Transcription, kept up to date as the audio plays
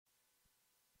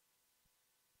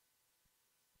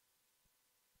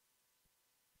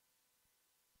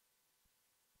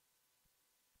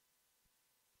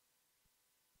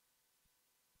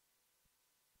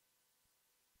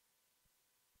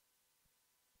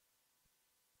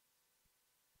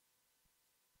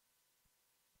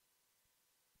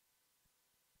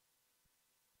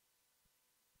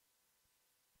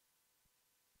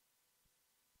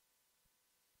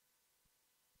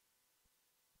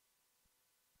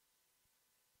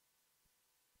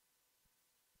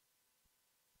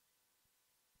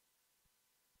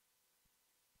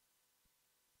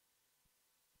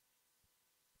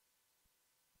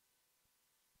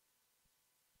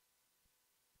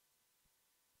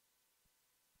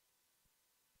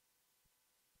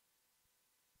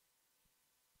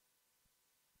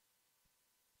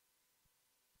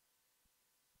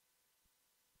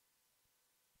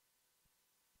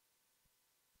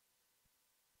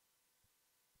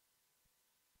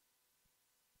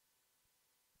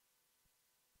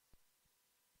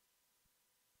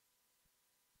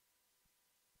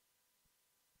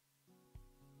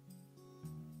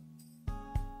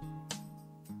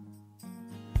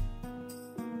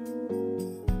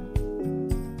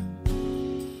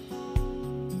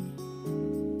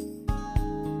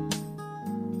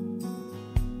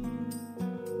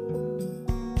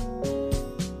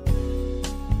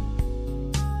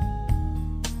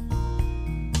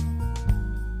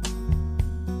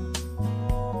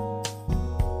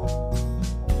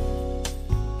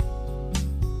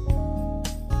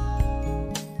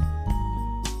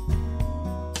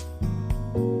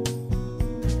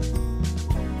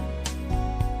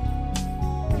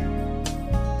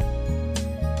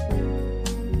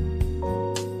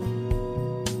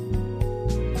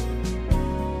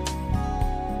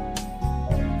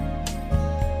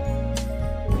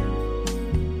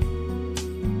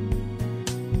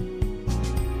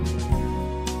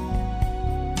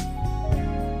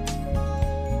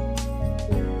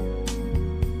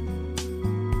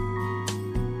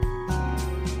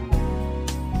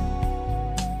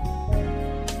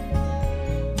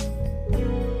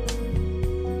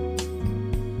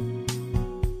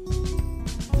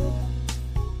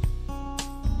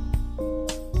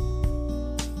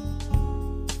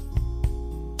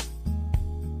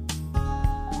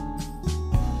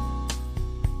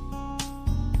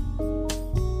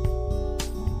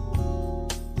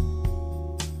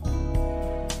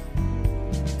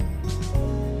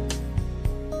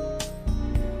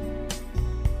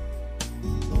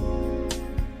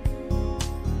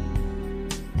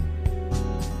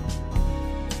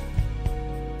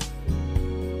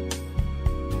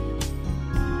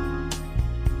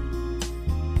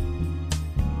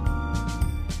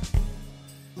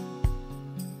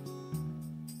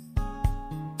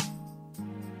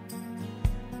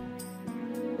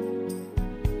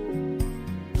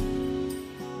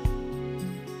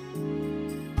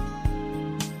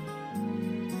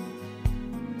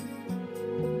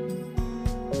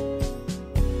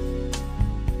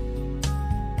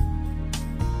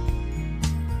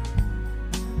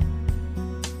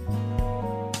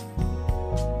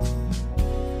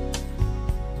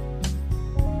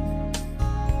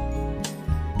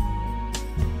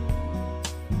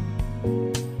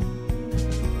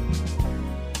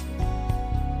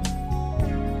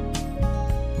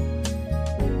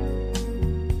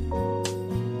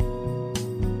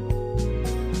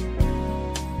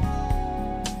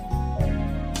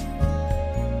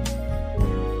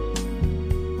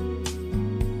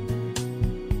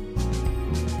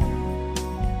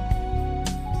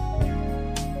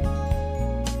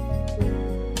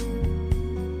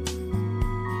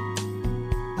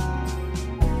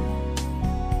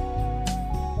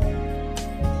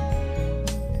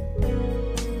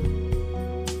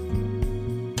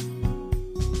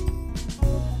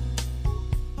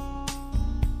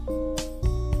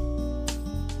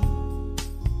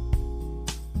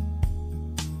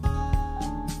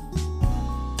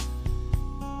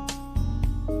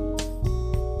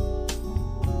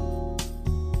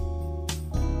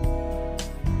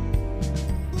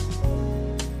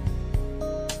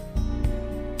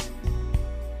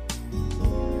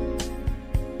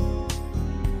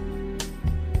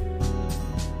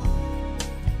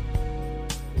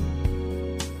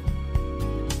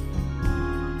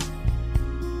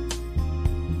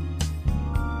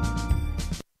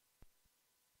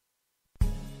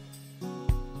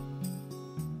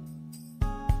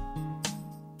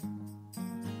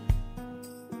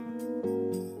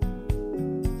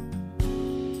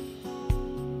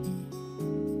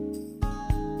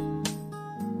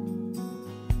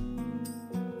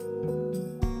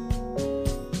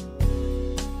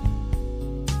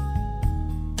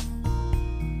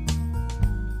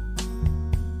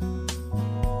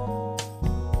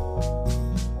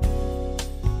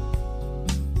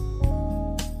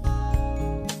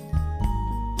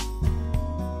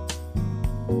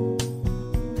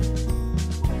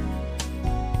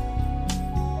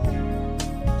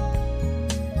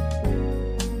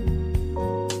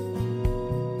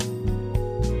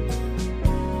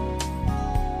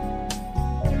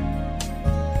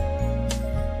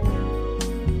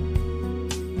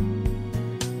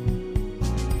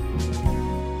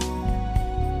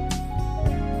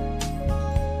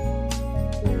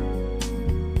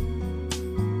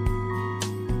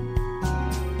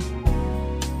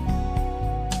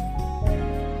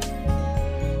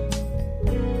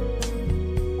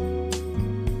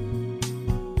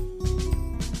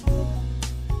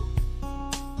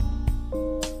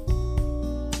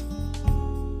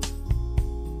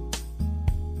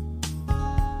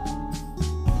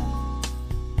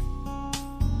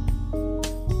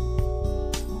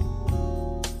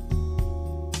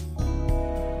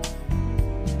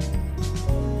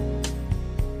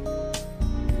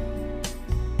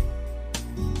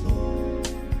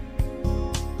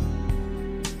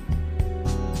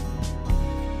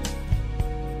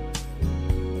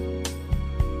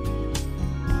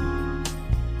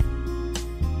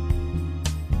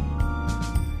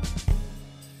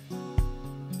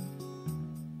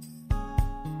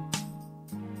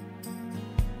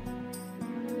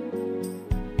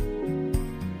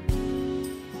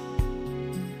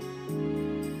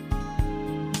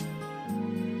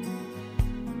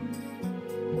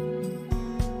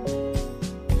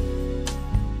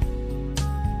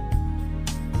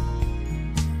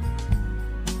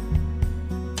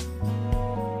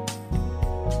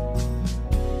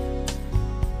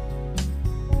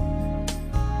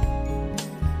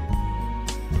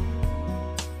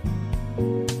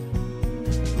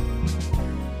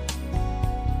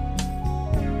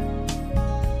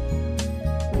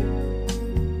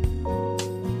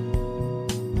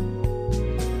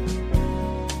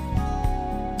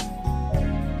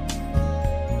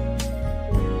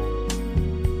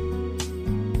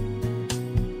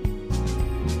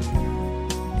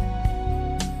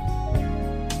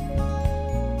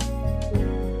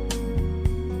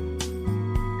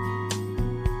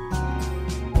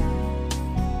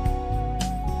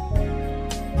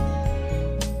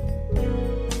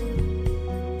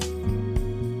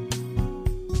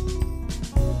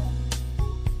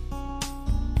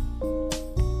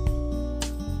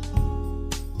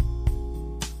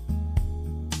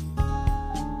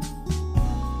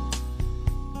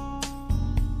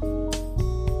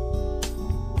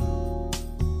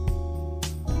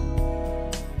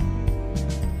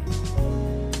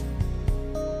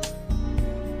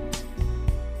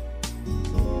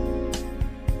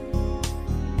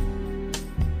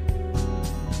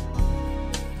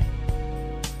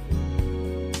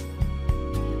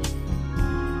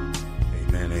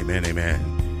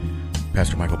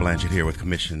Pastor Michael Blanchett here with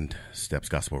Commissioned Steps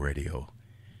Gospel Radio.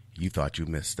 You thought you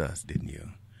missed us, didn't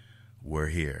you? We're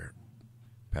here.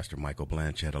 Pastor Michael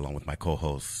Blanchett, along with my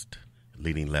co-host,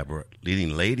 leading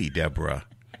lady Deborah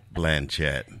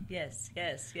Blanchett. Yes.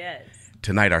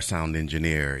 Tonight, our sound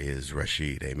engineer is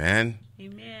Rashid. Amen?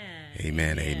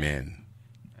 Amen.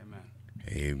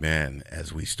 Amen.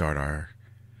 As we start our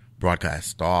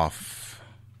broadcast off,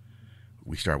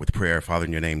 we start with prayer. Father,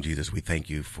 in your name, Jesus, we thank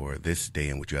you for this day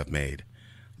in which you have made.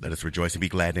 Let us rejoice and be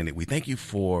glad in it. We thank you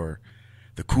for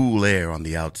the cool air on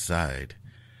the outside,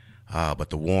 but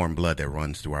the warm blood that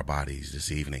runs through our bodies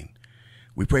this evening.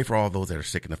 We pray for all those that are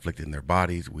sick and afflicted in their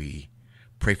bodies. We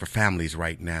pray for families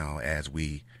right now as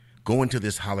we go into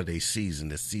this holiday season,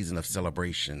 this season of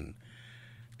celebration,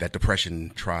 that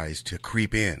depression tries to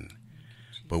creep in,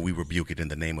 but we rebuke it in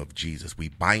the name of Jesus. We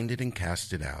bind it and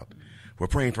cast it out. We're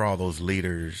praying for all those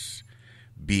leaders,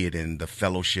 be it in the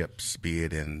fellowships, be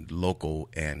it in local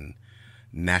and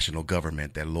national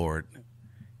government, that, Lord,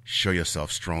 show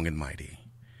yourself strong and mighty.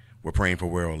 We're praying for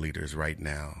world leaders right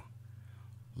now.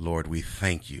 Lord, we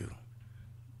thank you.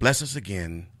 Bless us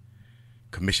again,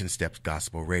 Commission Steps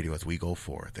Gospel Radio, as we go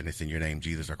forth. And it's in your name,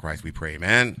 Jesus our Christ, we pray.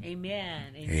 Amen.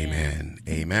 Amen.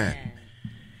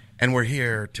 And we're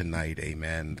here tonight,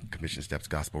 amen, Commission Steps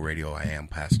Gospel Radio. I am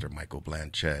Pastor Michael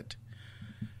Blanchett,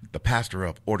 the pastor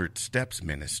of Ordered Steps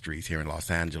Ministries here in Los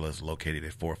Angeles, located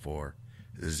at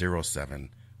 4407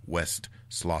 West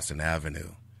Slauson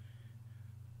Avenue.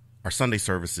 Our Sunday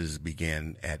services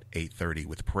begin at 8:30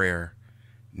 with prayer,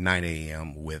 9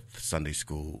 a.m. with Sunday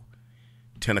school,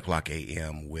 10 o'clock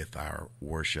a.m. with our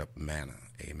worship manna.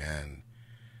 Amen.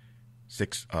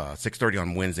 6:30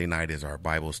 on Wednesday night is our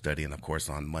Bible study, and of course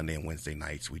on Monday and Wednesday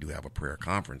nights we do have a prayer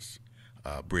conference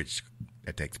bridge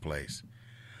that takes place.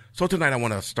 So tonight I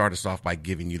want to start us off by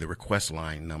giving you the request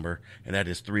line number, and that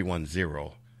is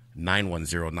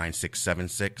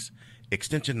 310-910-9676,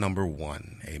 extension number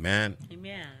 1. Amen.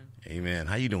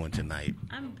 How you doing tonight?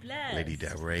 I'm blessed. Lady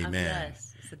Deborah, amen. I'm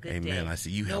blessed. It's a good day. I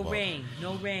see you have No rain.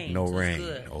 No So rain. it's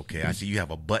good. Okay, I see you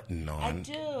have a button on. I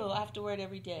do. I have to wear it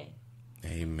every day.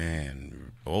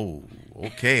 Amen. Oh,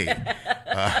 okay.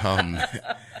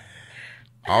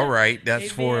 All right,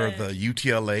 that's Amen. for the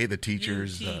UTLA, the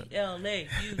teachers. UTLA.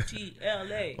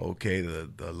 Okay,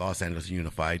 the Los Angeles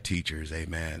Unified Teachers.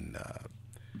 Amen.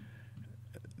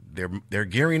 They're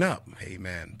gearing up.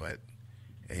 Amen. But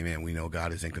amen, we know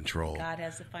God is in control. God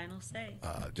has the final say.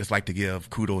 Just like to give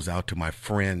kudos out to my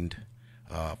friend,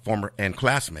 former and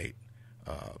classmate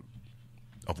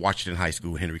of Washington High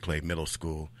School, Henry Clay Middle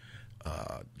School,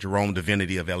 Jerome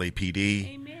Divinity of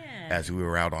LAPD. Amen. As we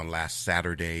were out on last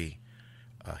Saturday,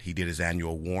 he did his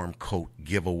annual warm coat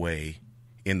giveaway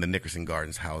in the Nickerson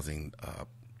Gardens housing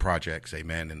projects,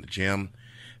 amen, in the gym.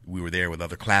 We were there with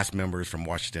other class members from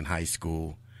Washington High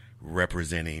School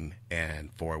representing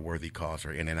and for a worthy cause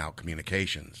for In and Out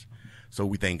Communications. So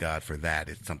we thank God for that.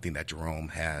 It's something that Jerome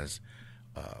has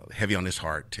heavy on his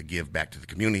heart to give back to the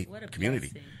community. What a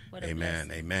community. What a Amen.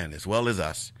 blessing. Amen. As well as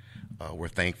us, we're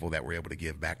thankful that we're able to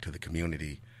give back to the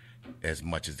community as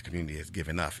much as the community has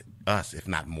given us, if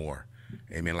not more.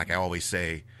 Amen. Like I always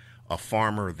say, a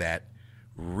farmer that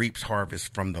reaps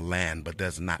harvest from the land but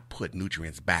does not put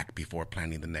nutrients back before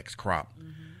planting the next crop,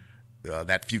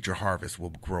 that future harvest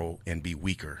will grow and be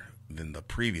weaker than the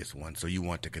previous one. So you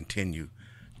want to continue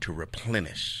to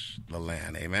replenish the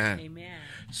land. Amen.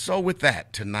 So with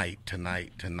that, tonight, I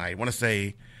want to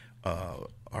say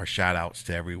our shout outs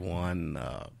to everyone.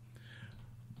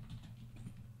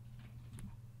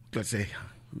 Let's say,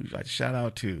 who's like shout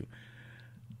out to?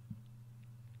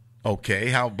 Okay,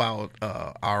 how about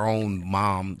our own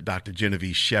mom, Dr.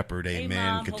 Genevieve Shepherd, amen.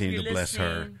 Hey, Mom, continue to bless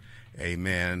her.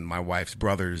 Amen. My wife's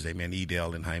brothers, amen,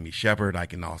 Edel and Jaime Shepherd. I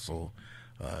can also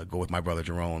go with my brother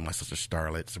Jerome, my sister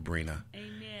Starlet, Sabrina.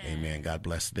 Amen. God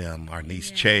bless them. Our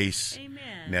niece Chase.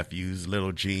 Nephews,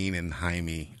 Little Jean and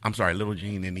Jaime. I'm sorry, Little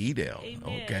Jean and Edel.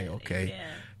 Okay.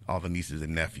 All the nieces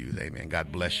and nephews, amen.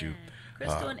 God bless you.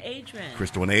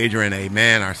 Crystal and Adrian,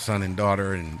 amen. Our son and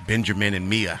daughter, and Benjamin and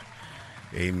Mia.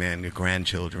 Amen. Your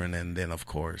grandchildren. And then, of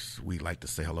course, we'd like to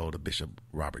say hello to Bishop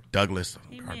Robert Douglas,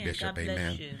 our bishop. God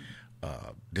amen.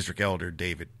 District Elder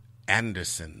David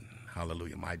Anderson.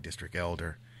 Hallelujah. My district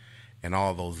elder. And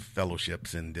all those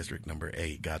fellowships in District Number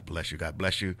 8. God bless you. God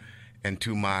bless you. And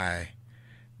to I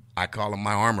call him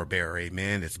my armor bearer.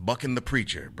 Amen. It's Bucking the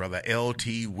Preacher, Brother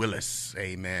L.T. Willis.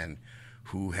 Amen.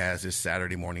 Who has his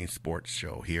Saturday morning sports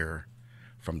show here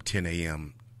from 10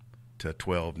 a.m. to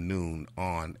 12 noon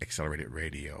on Accelerated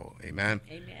Radio. Amen?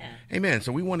 Amen. Amen.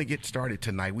 So we want to get started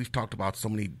tonight. We've talked about so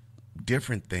many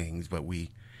different things, but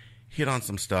we hit on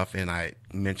some stuff, and I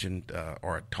mentioned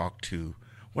or talked to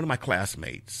one of my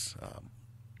classmates,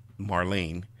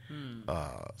 Marlene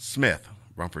Smith,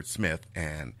 Rumford Smith,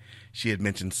 and she had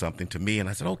mentioned something to me, and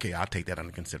I said, okay, I'll take that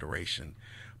under consideration.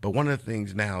 But one of the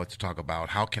things now is to talk about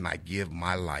how can I give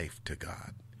my life to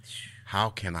God? How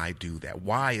can I do that?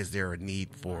 Why is there a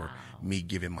need for me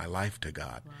giving my life to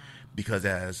God? Because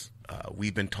as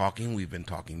we've been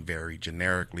talking very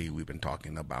generically. We've been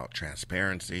talking about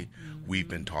transparency. We've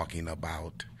been talking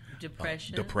about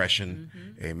depression.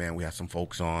 Amen. We have some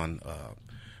folks on,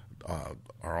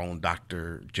 our own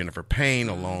Dr. Jennifer Payne,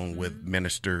 along with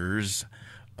ministers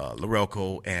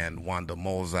Lorelco and Wanda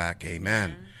Molzak.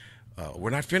 Amen.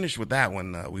 We're not finished with that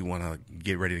one. We want to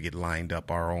get ready to get lined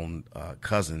up our own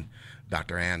cousin,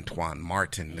 Dr. Antoine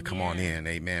Martin, to come on in,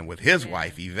 amen, with his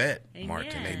wife, Yvette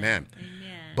Martin, amen.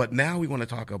 But now we want to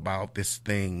talk about this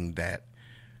thing that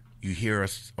you hear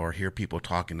us or hear people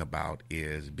talking about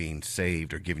is being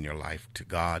saved or giving your life to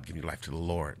God, giving your life to the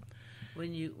Lord.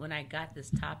 When I got this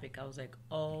topic, I was like,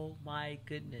 oh my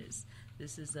goodness,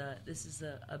 this is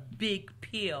a big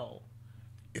pill.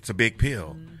 It's a big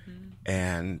pill.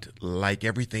 And like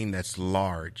everything that's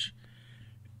large,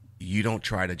 you don't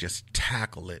try to just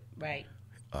tackle it. Right.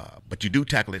 But you do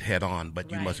tackle it head on,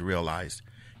 but you must realize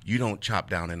you don't chop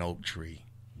down an oak tree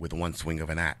with one swing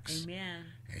of an axe. Amen.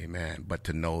 Amen. But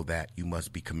to know that you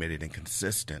must be committed and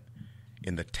consistent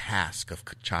in the task of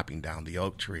chopping down the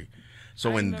oak tree.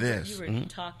 So in this, you were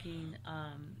talking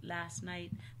last night.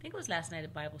 I think it was last night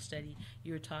at Bible study.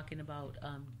 You were talking about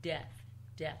death.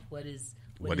 Death. What is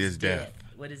death?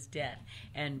 What is death?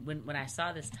 And when I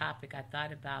saw this topic, I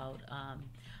thought about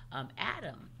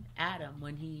Adam. Adam,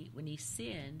 when he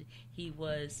sinned, he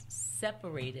was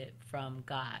separated from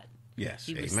God. Yes,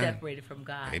 he was separated from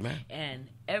God. Amen. And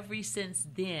ever since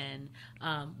then,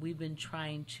 we've been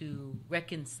trying to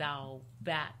reconcile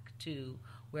back to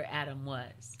where Adam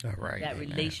was. All right. That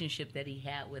relationship that he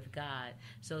had with God.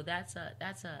 So that's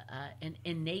an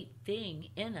innate thing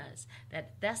in us.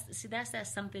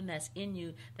 That's something that's in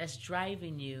you, that's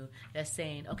driving you, that's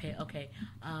saying, okay,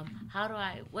 I'm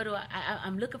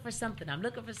looking for something.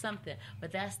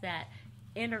 But that's that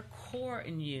inner core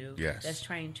in you that's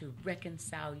trying to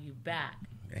reconcile you back.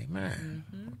 Amen.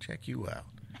 I'll check you out.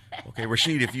 Okay,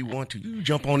 Rashid, if you want to, you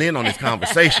jump on in on this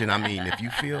conversation. I mean, if you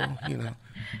feel,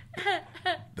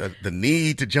 the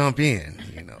need to jump in,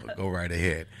 go right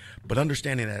ahead. But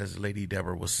understanding, as Lady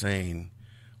Deborah was saying,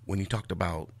 when you talked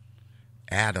about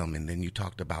Adam and then you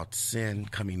talked about sin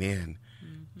coming in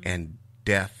and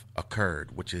death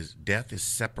occurred, which is death is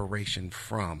separation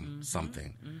from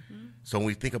something. So when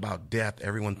we think about death,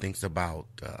 everyone thinks about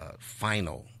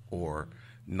final or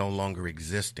no longer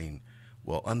existing.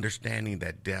 Well, understanding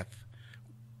that death,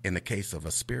 in the case of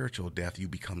a spiritual death, you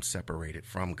become separated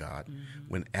from God.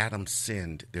 When Adam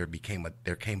sinned, there came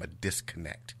a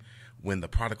disconnect. When the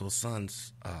prodigal son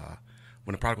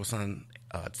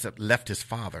left his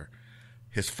father,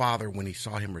 when he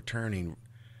saw him returning,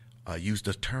 used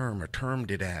a term or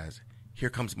termed it as, "Here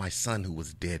comes my son who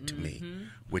was dead to me,"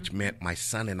 which meant my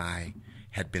son and I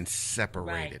had been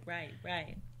separated.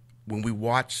 Right. When we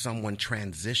watch someone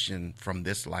transition from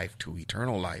this life to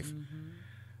eternal life,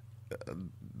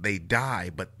 they die,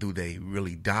 but do they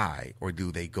really die, or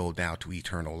do they go down to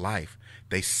eternal life?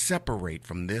 They separate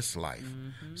from this life.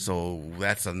 So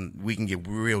we can get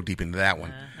real deep into that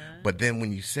one. But then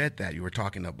when you said that, you were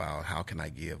talking about how can I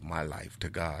give my life to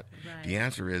God? Right. The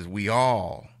answer is we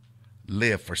all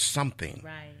live for something.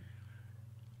 Right.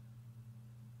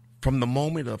 From the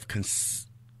moment of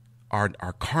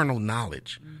our carnal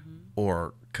knowledge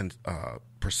or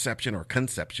perception or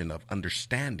conception of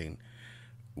understanding,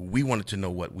 we wanted to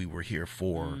know what we were here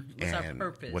for and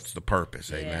what's the purpose.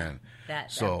 Yeah. Amen.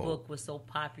 That book was so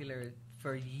popular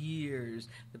for years,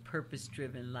 The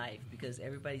Purpose-Driven Life, because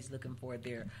everybody's looking for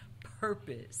their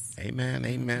purpose.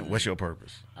 Amen. What's your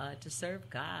purpose? To serve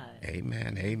God.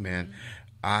 Amen.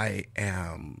 I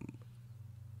am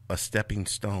a stepping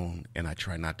stone, and I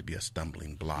try not to be a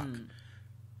stumbling block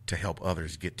to help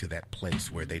others get to that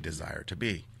place where they desire to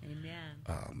be.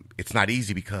 Amen. It's not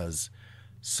easy because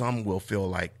some will feel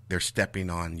like they're stepping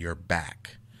on your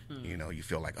back. You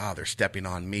feel like, they're stepping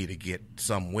on me to get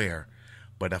somewhere.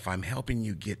 But if I'm helping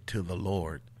you get to the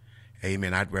Lord,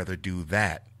 amen, I'd rather do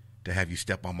that, to have you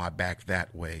step on my back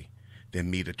that way, than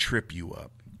me to trip you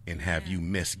up and have you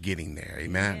miss getting there.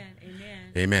 Amen.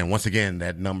 Amen. Once again,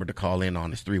 that number to call in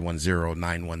on is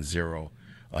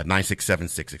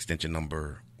 310-910-9676, extension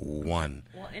number 1.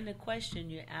 Well, in the question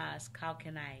you asked, how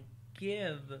can I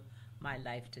give my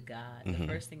life to God? The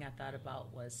first thing I thought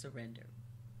about was surrender.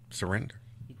 Surrender.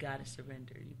 You gotta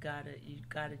surrender. You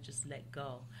gotta just let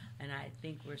go. And I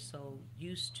think we're so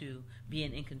used to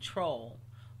being in control.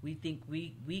 We think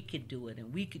we could do it,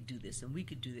 and we could do this, and we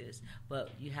could do this.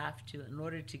 But you have to, in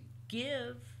order to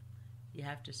give, you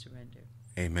have to surrender.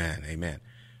 Amen. Amen.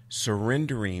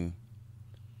 Surrendering,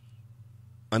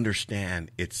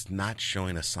 understand, it's not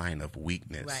showing a sign of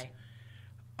weakness. Right.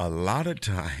 A lot of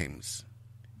times,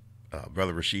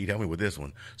 Brother Rashid, help me with this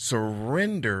one.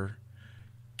 Surrender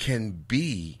can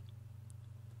be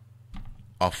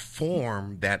a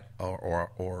form that,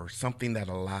 or something that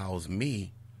allows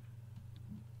me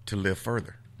to live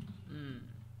further.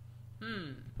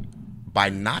 By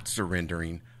not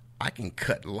surrendering, I can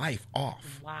cut life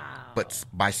off. Wow. But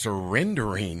by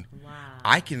surrendering,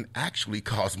 I can actually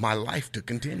cause my life to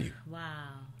continue.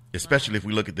 Wow. Especially if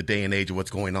we look at the day and age of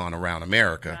what's going on around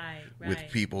America, with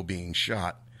Right. people being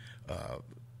shot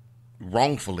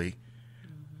wrongfully.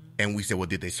 And we say, well,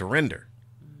 did they surrender?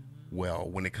 Well,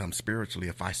 when it comes spiritually,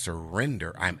 if I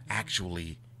surrender, I'm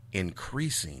actually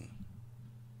increasing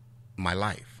my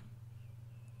life,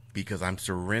 because I'm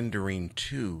surrendering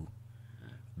to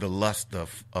the lust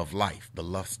of life, the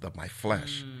lust of my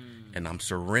flesh. And I'm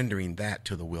surrendering that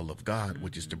to the will of God,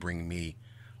 which is to bring me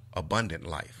abundant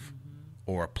life,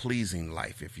 or a pleasing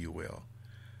life, if you will.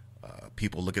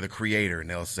 People look at the Creator and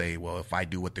they'll say, well, if I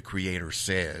do what the Creator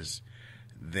says,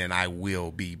 then I will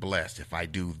be blessed. If I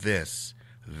do this,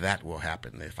 that will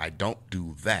happen. If I don't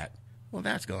do that, well,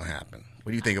 that's going to happen. What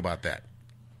do you think about that?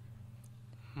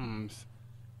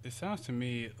 It sounds to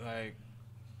me like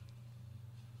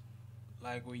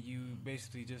when you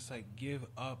basically just like give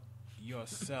up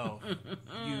yourself,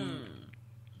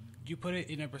 you put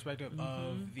it in a perspective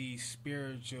of the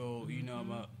spiritual, you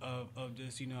know, of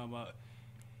just, you know, about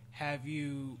have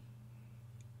you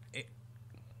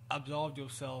absolved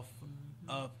yourself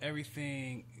of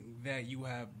everything that you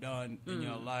have done in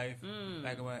your life.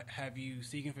 Like, have you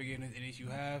seeking forgiveness? And if you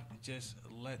have, just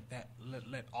let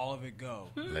all of it go.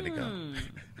 Let it go.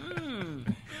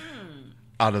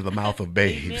 Out of the mouth of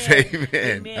babes. Amen.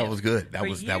 Amen. That was good. That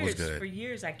was good. For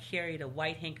years, I carried a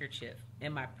white handkerchief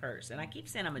in my purse, and I keep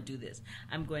saying I'm gonna do this.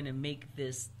 I'm going to make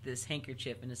this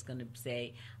handkerchief, and it's going to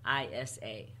say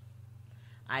ISA.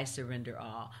 I surrender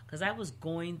all. Because I was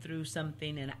going through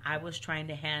something and I was trying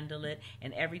to handle it,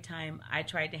 and every time I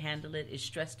tried to handle it, it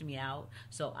stressed me out.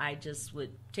 So I just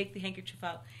would take the handkerchief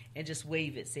out and just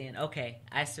wave it, saying, okay,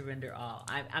 I surrender all.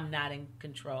 I'm not in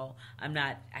control.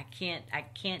 I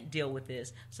can't deal with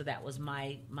this. So that was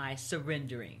my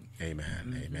surrendering.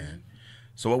 Amen. Amen.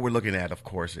 So what we're looking at, of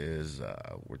course, is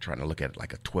we're trying to look at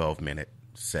like a 12-minute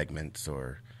segments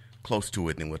or close to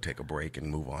it, and then we'll take a break and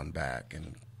move on back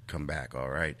and come back. All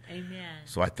right. Amen.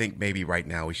 So I think maybe right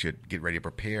now we should get ready to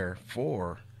prepare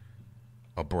for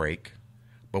a break.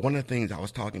 But one of the things I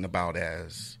was talking about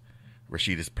as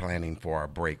Rashid is planning for our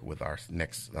break with our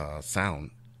next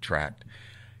soundtrack,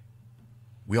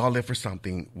 we all live for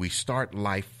something. We start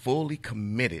life fully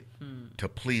committed to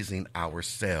pleasing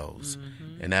ourselves.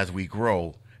 And as we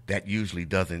grow, that usually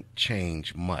doesn't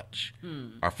change much.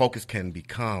 Our focus can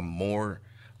become more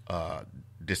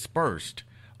dispersed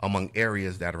among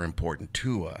areas that are important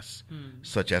to us,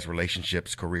 such as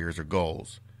relationships, careers, or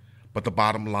goals. But the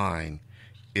bottom line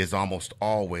is almost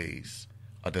always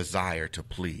a desire to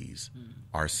please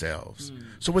ourselves.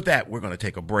 So with that, we're going to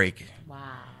take a break. Wow.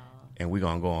 And we're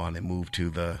going to go on and move to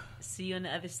the... See you on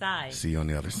the other side. See you on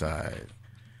the other side.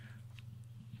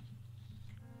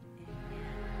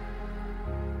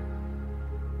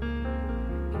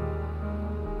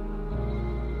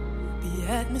 The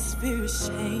atmosphere is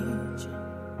changing.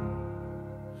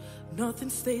 Nothing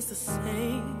stays the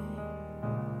same.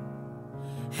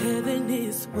 Heaven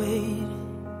is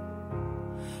waiting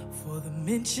for the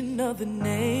mention of the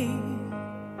name.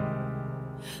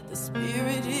 The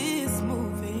Spirit is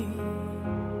moving,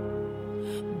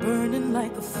 burning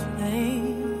like a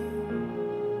flame,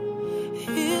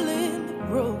 healing the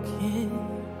broken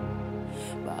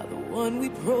by the one we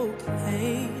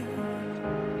proclaim.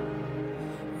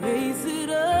 Raise it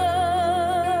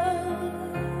up,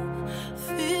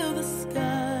 fill the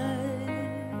sky.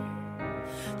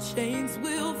 Chains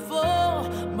will fall,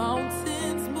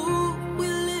 mountains move, we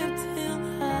lift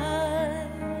him high.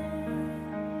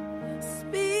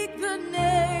 Speak the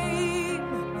name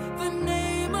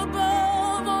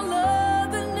above all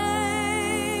other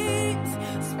names.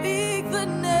 Speak the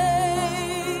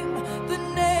name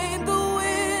the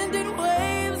wind and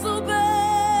waves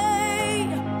obey.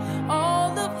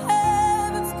 All of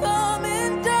heaven's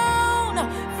coming down,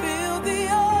 fill the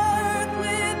earth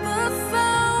with the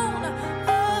sound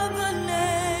of the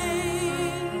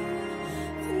name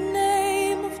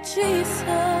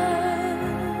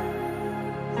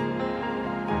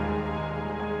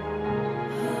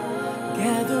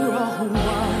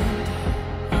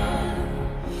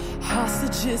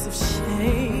images of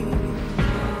shame,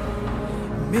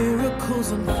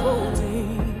 miracles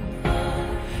unfolding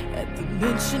at the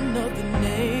mention of the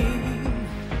name.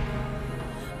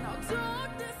 Now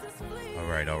darkness is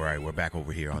fleeing. All right. We're back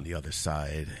over here on the other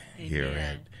side. Here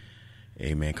at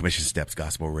Amen Commission Steps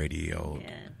Gospel Radio.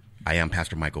 Amen. I am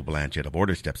Pastor Michael Blanchett of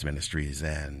Order Steps Ministries,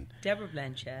 and Deborah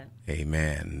Blanchett.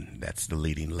 Amen. That's the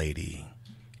leading lady.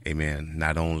 Amen.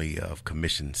 Not only of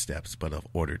Commission Steps, but of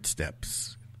Ordered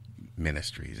Steps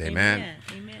Ministries. Amen.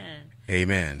 Amen.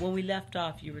 Amen. When we left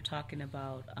off, you were talking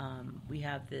about we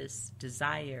have this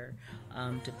desire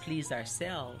to please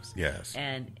ourselves. Yes.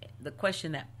 And the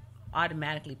question that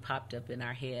automatically popped up in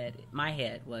my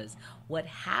head was, what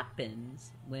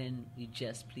happens when we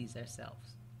just please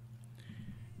ourselves?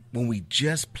 When we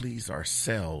just please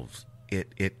ourselves,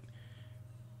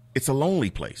 it's a lonely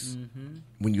place. Mm-hmm.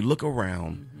 When you look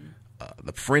around,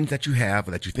 the friends that you have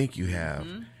or that you think you have,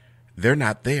 they're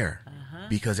not there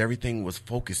because everything was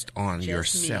focused on Just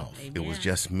yourself. me. It was Amen.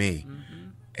 just me.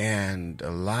 And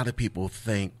a lot of people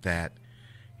think that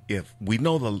if we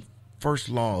know the first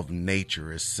law of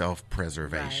nature is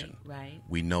self-preservation. Right.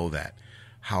 We know that.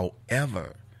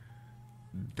 However,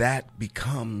 that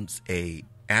becomes a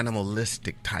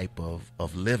animalistic type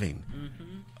of living.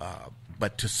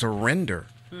 But to surrender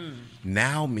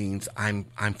now means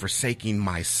I'm forsaking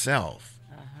myself.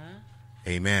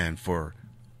 Amen. For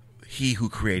he who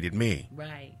created me.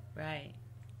 Right.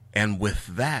 And with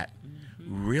that,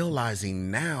 realizing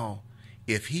now,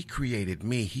 if he created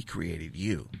me, he created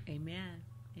you. Amen.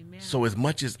 So as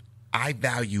much as I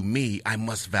value me, I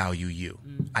must value you.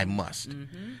 I must.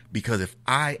 Because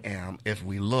if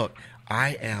we look,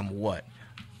 I am what?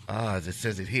 As it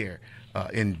says it here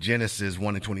in Genesis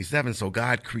 1:27, so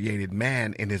God created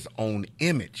man in his own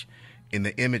image. In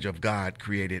the image of God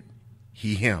created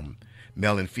he him.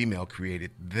 Male and female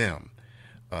created them.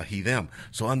 He them.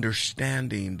 So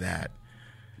understanding that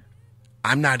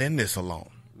I'm not in this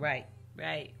alone. Right.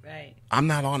 I'm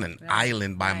not on an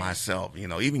island by myself. You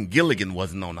know, even Gilligan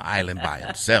wasn't on the island by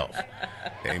himself.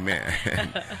 Amen.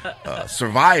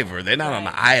 Survivor, they're not on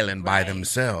the island by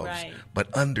themselves.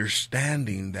 But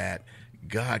understanding that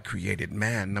God created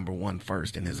man, number one,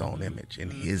 first in his own image, in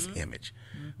his image,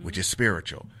 which is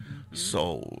spiritual.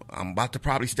 So I'm about to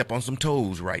probably step on some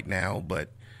toes right now, but,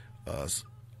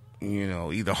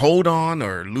 either hold on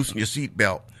or loosen your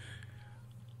seatbelt.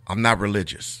 I'm not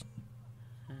religious.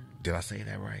 Did I say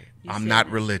that right? I'm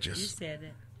not religious. You said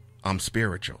it. I'm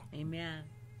spiritual. Amen.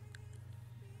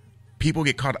 People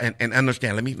get caught and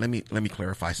understand. Let me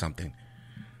clarify something.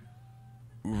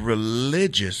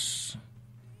 Religious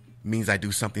means I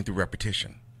do something through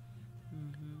repetition.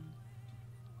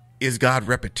 Is God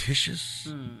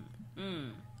repetitious?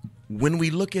 When we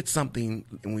look at something,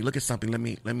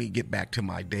 let me get back to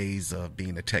my days of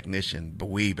being a technician, but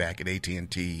way back at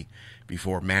AT&T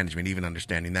before management, even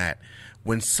understanding that.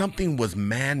 When something was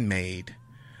man-made,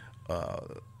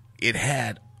 it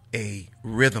had a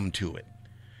rhythm to it,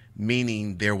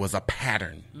 meaning there was a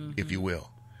pattern, if you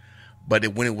will. But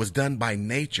when it was done by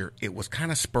nature, it was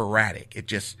kind of sporadic.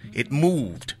 It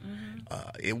moved.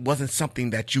 It wasn't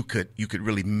something that you could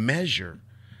really measure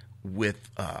with,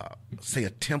 say, a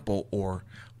tempo or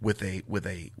with a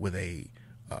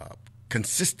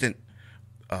consistent,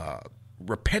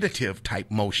 repetitive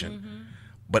type motion.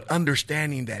 But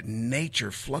understanding that nature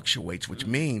fluctuates, which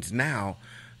means now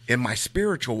in my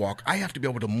spiritual walk, I have to be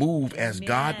able to move as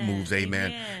God moves,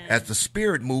 amen. As the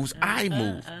Spirit moves, I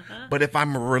move. But if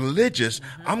I'm religious,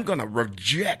 I'm going to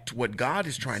reject what God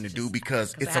is trying to do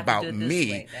because it's about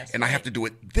me, and I have to do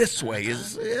it this way.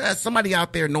 Is somebody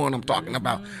out there knowing I'm talking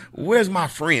about? Where's my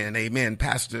friend, amen,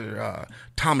 Pastor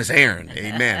Thomas Aaron,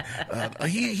 amen.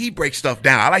 He breaks stuff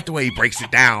down. I like the way he breaks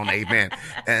it down, amen.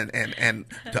 And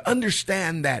to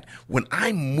understand that when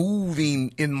I'm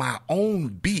moving in my own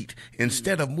beat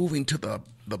instead of moving to the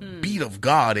beat of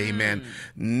God, amen.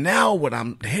 Now what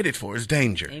I'm headed for is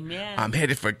danger. Amen. I'm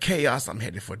headed for chaos. I'm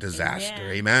headed for disaster.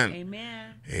 Amen.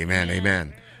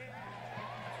 Amen.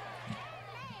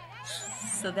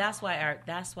 So that's why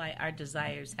our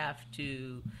desires have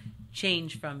to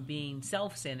change from being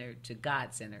self-centered to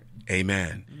God-centered.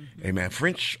 Amen. Amen.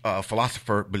 French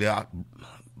philosopher Blaise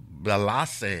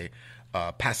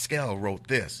Pascal wrote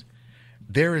this: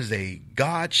 there is a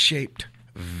God-shaped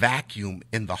vacuum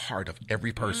in the heart of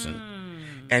every person,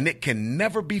 and it can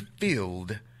never be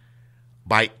filled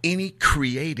by any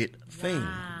created thing.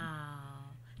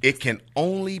 It can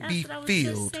only be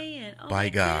filled by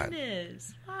God.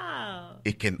 Goodness. Wow.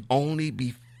 It can only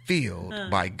be filled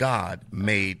by God,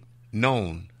 made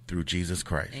known through Jesus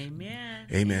Christ.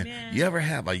 Amen. You ever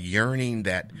have a yearning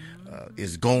that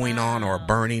is going on or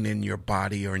burning in your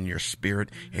body or in your spirit,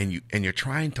 and you're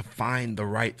trying to find the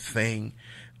right thing.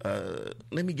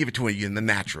 Let me give it to you in the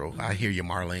natural. I hear you,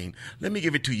 Marlene. Let me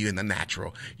give it to you in the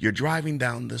natural. You're driving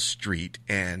down the street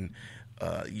and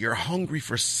you're hungry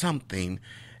for something,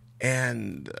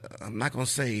 and I'm not going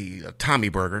to say a Tommy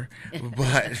burger,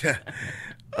 but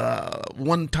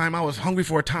one time I was hungry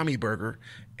for a Tommy burger,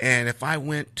 and if I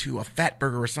went to a Fat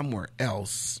Burger or somewhere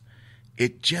else,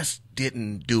 it just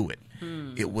didn't do it.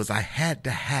 It was, I had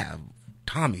to have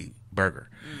Tommy burger.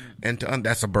 And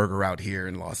that's a burger out here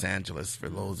in Los Angeles for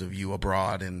those of you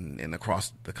abroad and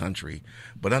across the country.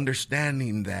 But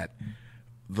understanding that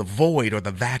the void or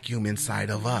the vacuum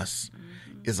inside of us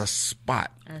is a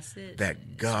spot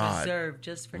that God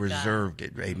reserved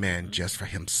it, amen, just for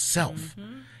himself.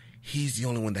 He's the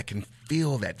only one that can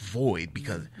fill that void,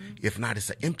 because if not,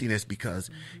 it's an emptiness, because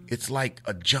it's like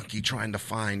a junkie trying to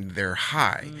find their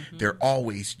high. They're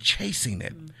always chasing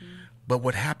it. But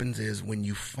what happens is when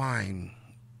you find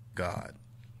God,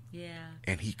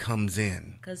 and he comes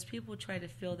in, because people try to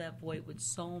fill that void with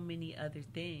so many other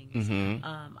things.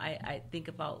 I think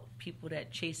about people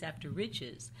that chase after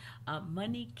riches.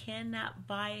 Money cannot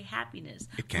buy happiness.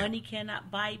 Money cannot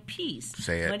buy peace.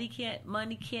 Say it.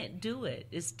 Money can't do it.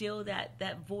 It's still that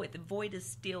void. The void is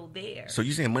still there. So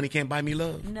you saying money can't buy me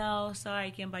love? No, sorry,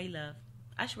 it can't buy you love.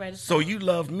 I should write a song. So song. you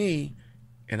love me,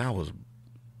 and I was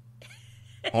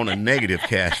on a negative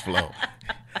cash flow.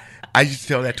 I used to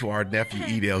tell that to our nephew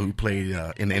Edel, who played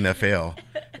in the NFL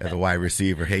as a wide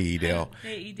receiver. Hey, Edel.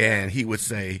 And he would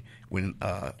say, when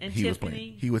he was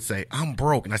playing, he would say, I'm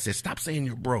broke. And I said, stop saying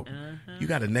you're broke. You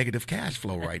got a negative cash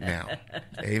flow right now.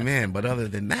 Amen. But other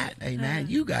than that, amen,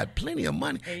 you got plenty of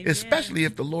money, especially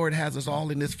if the Lord has us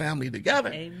all in this family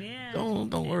together. Amen.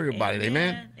 Don't worry about it.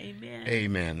 Amen. Amen.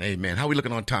 Amen. Amen. How are we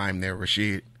looking on time there,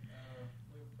 Rashid?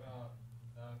 About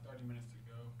 30 minutes to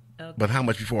go. Okay. But how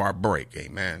much before our break?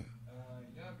 Amen.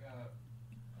 Y'all got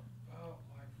about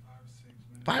like 5 or 6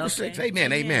 minutes. 5 or 6.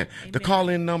 Amen. Amen. The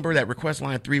call-in number, that request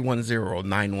line,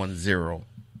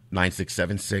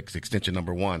 310-910-9676, extension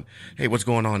number 1. Hey, what's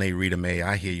going on, Rita Mae?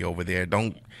 I hear you over there.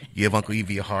 Don't give Uncle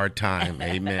Evie a hard time.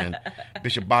 Amen.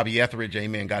 Bishop Bobby Etheridge,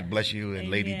 amen. God bless you.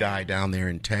 And Lady Di down there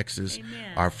in Texas.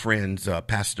 Amen. Our friends,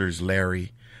 Pastors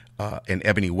Larry and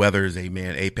Ebony Weathers,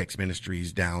 amen, Apex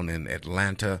Ministries down in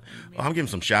Atlanta. I'm giving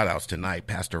some shout outs tonight.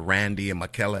 Pastor Randy and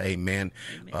Michaela, amen.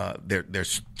 They're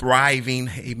thriving,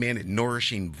 amen, at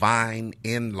Nourishing Vine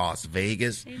in Las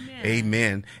Vegas,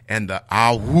 amen. And the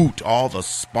Ahwoot, all the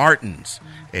Spartans,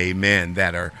 amen,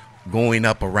 that are going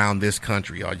up around this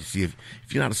country. You see, if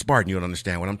you're not a Spartan, you don't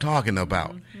understand what I'm talking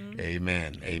about.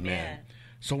 Amen, amen.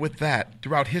 So with that,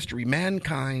 throughout history,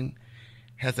 mankind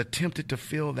has attempted to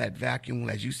fill that vacuum,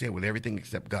 as you said, with everything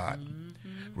except God.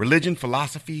 Religion,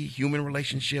 philosophy, human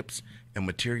relationships, and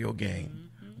material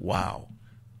gain. Wow.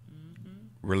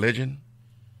 Religion,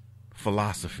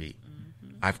 philosophy.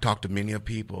 I've talked to many of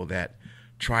people that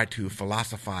try to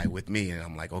philosophize with me, and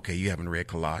I'm like, okay, you haven't read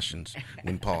Colossians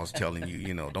when Paul's telling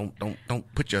you, don't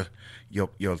put your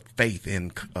faith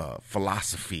in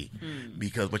philosophy,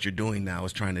 because what you're doing now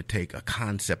is trying to take a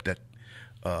concept that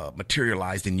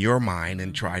materialized in your mind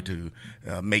and try to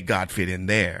make God fit in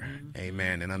there.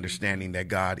 Amen. And understanding that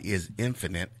God is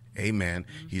infinite. Amen.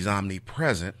 He's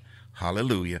omnipresent.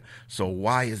 Hallelujah. So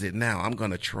why is it now I'm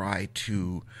going to try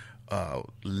to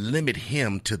limit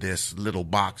him to this little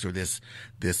box or this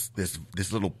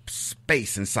little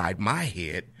space inside my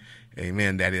head?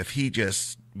 Amen. That if he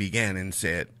just began and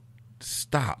said,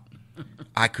 stop,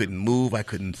 I couldn't move, I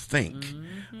couldn't think,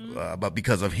 but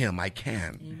because of him, I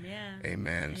can.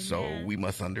 Amen. So we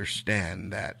must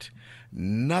understand that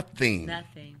nothing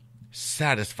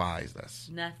satisfies us.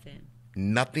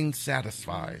 Nothing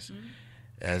satisfies,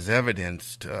 as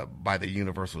evidenced by the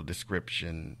universal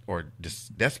description or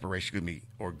desperation,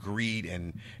 or greed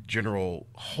and general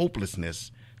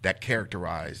hopelessness that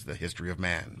characterize the history of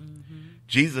man.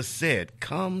 Jesus said,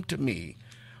 "Come to me,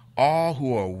 all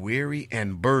who are weary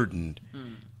and burdened,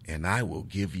 and I will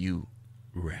give you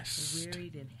rest."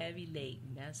 Wearied and heavy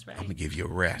laden. That's right. I'm going to give you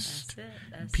rest.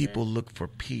 That's People look for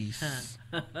peace.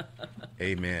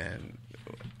 Amen.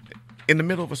 In the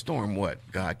middle of a storm, what?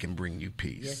 God can bring you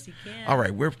peace. Yes, he can. All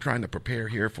right, we're trying to prepare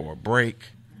here for a break.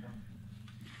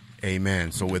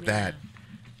 Amen. So with that,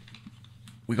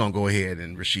 we're going to go ahead,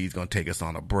 and Rashid's going to take us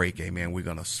on a break. Amen. We're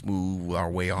going to smooth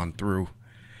our way on through.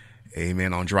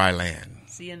 Amen. On dry land.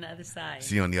 See you on the other side.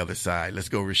 See you on the other side. Let's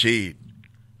go, Rashid.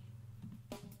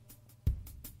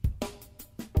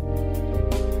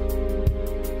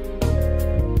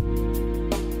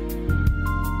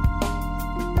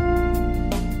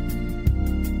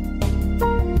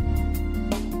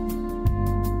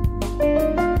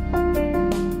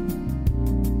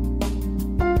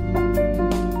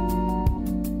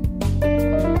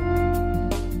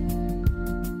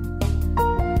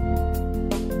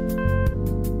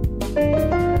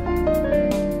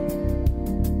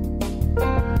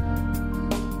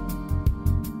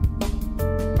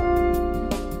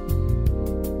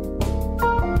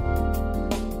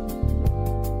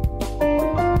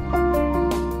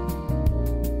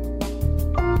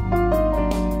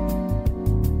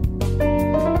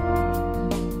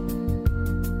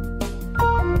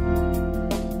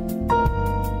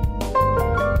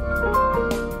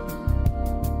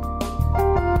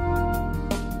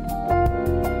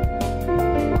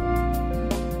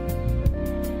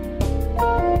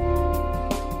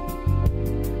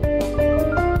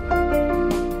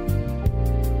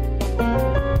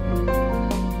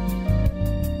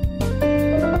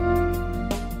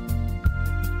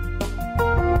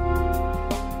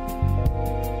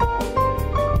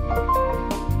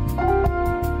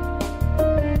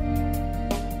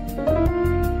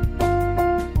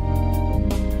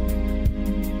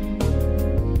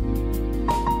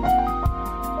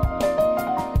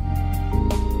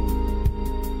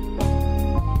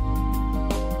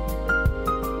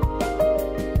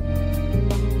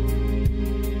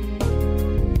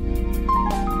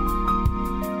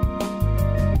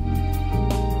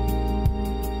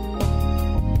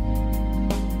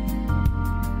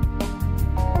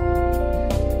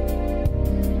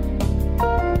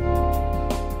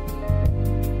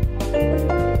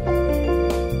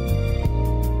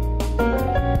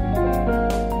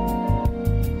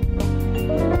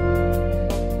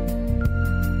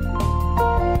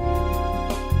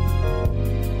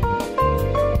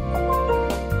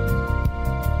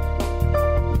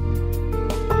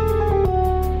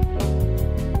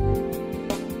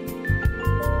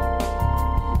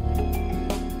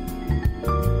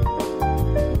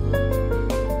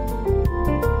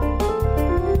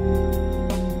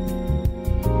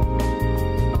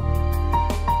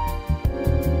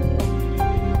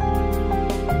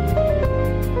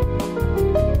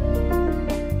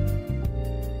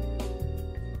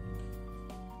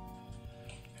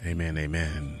 Amen,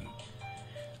 amen.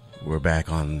 We're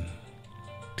back on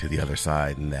to the other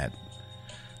side, and that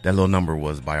little number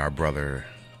was by our brother,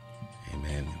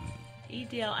 amen.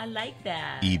 Edel, I like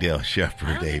that. Edel Shepherd,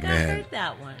 I don't think amen. I heard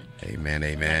that one. Amen,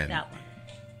 amen. I like that one.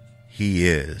 He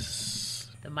is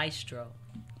the maestro.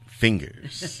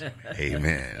 Fingers,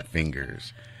 amen.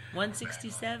 Fingers.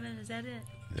 167, is that it?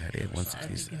 Is that it?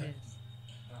 167. I think it is.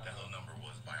 That little number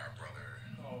was by our brother.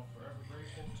 Oh, Forever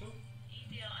Grateful too.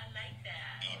 Edel, I like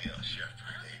that. Edel Shepherd,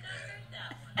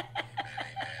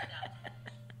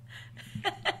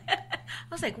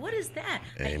 I was like, what is that?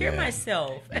 I Amen. hear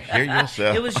myself. You hear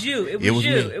yourself. It was you. It was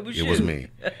you. me. It was It you. was me.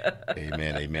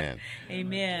 Amen, amen.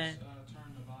 Amen. Turn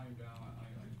the volume down.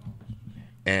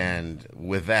 And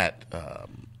with that,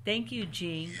 Thank you,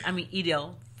 Jean. I mean,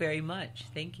 Edel, very much.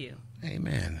 Thank you.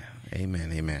 amen,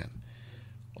 amen, amen.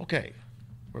 Okay,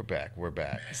 we're back. We're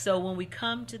back. So when we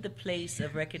come to the place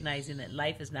of recognizing that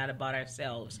life is not about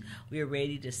ourselves, we are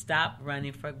ready to stop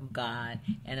running from God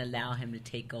and allow Him to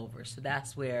take over. So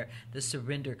that's where the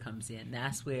surrender comes in.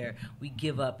 That's where we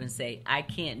give up and say, I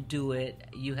can't do it.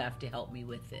 You have to help me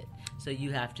with it. So you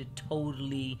have to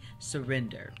totally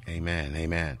surrender. Amen,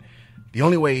 amen. The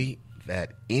only way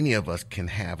that any of us can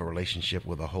have a relationship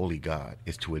with a holy God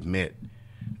is to admit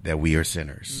that we are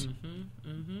sinners.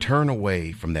 Turn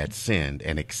away from that sin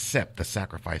and accept the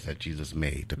sacrifice that Jesus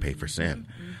made to pay for sin.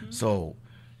 So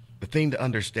the thing to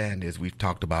understand is, we've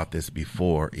talked about this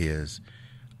before, is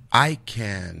I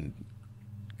can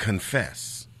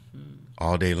confess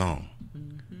all day long,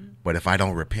 but if I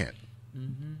don't repent,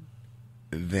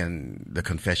 then the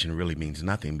confession really means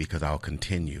nothing, because I'll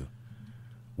continue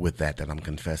with that I'm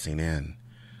confessing in.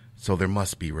 So there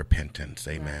must be repentance,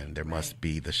 amen. Right, there must right.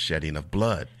 be the shedding of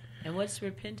blood And what's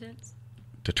repentance?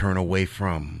 to turn away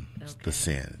from Okay. the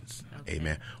sins, Okay.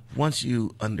 amen. Once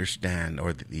you understand,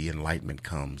 or the enlightenment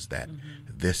comes, that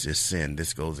this is sin,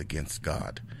 this goes against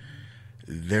God,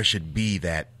 there should be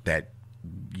that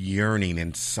yearning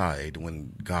inside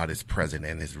when God is present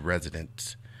and His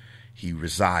residence, He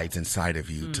resides inside of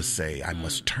you, to say, I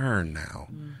must turn now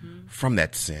from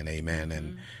that sin,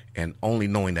 amen. And only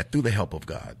knowing that through the help of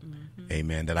God,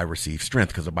 amen, that I receive strength,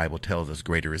 because the Bible tells us,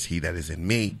 greater is He that is in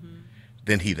me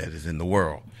than he that is in the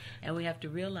world. And we have to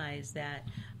realize that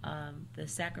the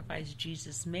sacrifice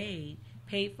Jesus made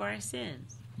paid for our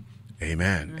sins.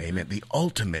 Amen. Amen. The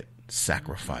ultimate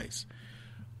sacrifice.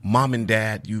 Mom and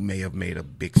dad, you may have made a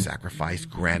big sacrifice.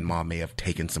 Grandma may have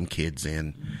taken some kids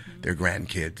in, their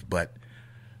grandkids, but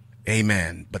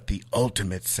amen. But the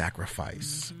ultimate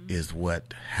sacrifice is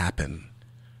what happened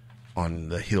on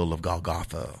the hill of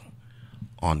Golgotha,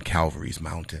 on Calvary's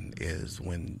mountain, is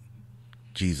when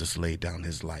Jesus laid down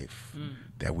His life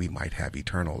that we might have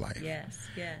eternal life. Yes,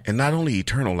 yes. And not only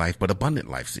eternal life, but abundant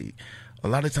life. See, a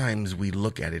lot of times we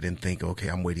look at it and think, okay,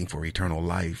 I'm waiting for eternal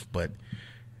life, but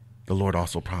the Lord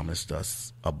also promised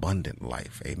us abundant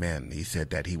life. Amen. He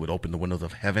said that He would open the windows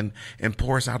of heaven and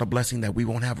pour us out a blessing that we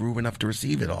won't have room enough to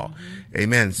receive it all.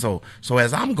 Amen. So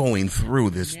as I'm going through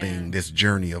this thing, this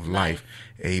journey of life,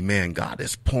 amen, God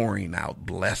is pouring out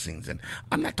blessings. And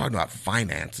I'm not talking about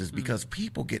finances, because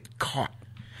people get caught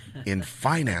in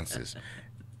finances.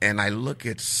 And I look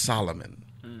at Solomon,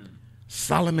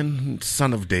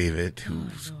 son of David, who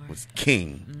was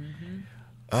king.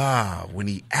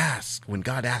 When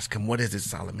God asked him, what is it,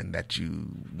 Solomon, that you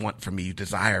want from me, you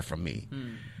desire from me?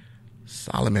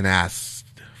 Solomon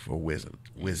asked for wisdom.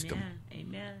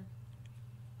 Amen.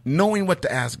 Knowing what to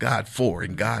ask God for,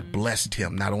 and God blessed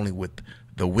him not only with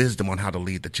the wisdom on how to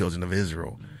lead the children of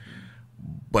Israel,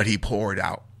 but He poured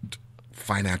out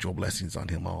financial blessings on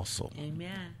him also.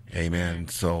 Amen. Amen.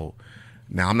 So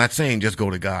now I'm not saying just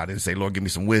go to God and say, Lord, give me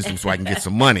some wisdom so I can get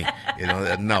some money.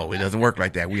 No, it doesn't work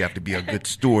like that. We have to be a good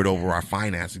steward over our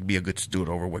finances, be a good steward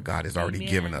over what God has already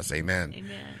given us. Amen.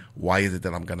 Why is it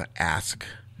that I'm going to ask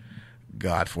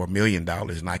God for $1 million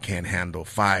and I can't handle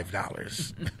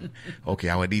 $5? Okay,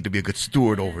 I would need to be a good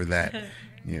steward over that.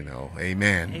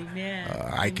 Amen.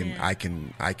 I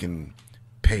can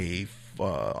pay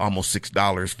almost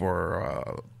 $6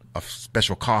 for a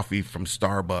special coffee from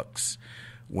Starbucks,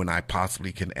 when I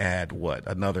possibly can add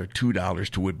another $2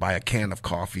 to it, buy a can of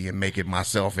coffee and make it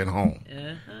myself at home.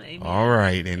 Amen. All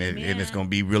right, and it's going to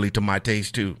be really to my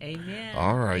taste too. Amen.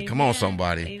 All right, Amen. come on,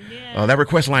 somebody. Amen. That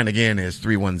request line again is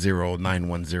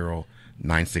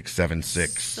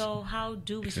 310-910-9676. So how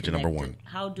do we Extension number 1.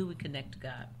 How do we connect to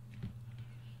God?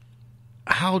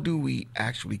 How do we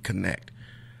actually connect?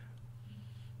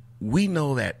 We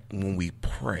know that when we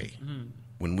pray,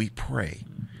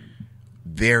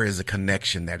 there is a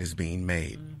connection that is being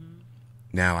made.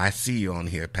 Now, I see you on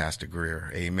here, Pastor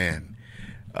Greer. Amen.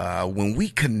 when we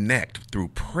connect through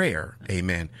prayer,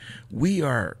 amen, we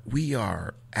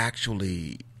are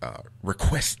actually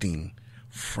requesting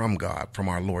from God, from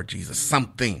our Lord Jesus,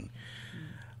 something.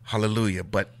 Hallelujah.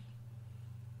 But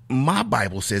my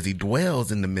Bible says he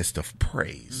dwells in the midst of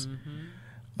praise.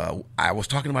 I was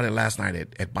talking about it last night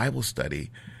at Bible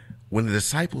study when the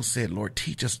disciples said, Lord,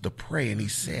 teach us to pray. And he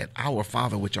said, Our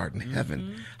Father, which art in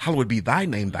heaven, hallowed be thy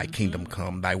name, thy kingdom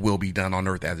come, thy will be done on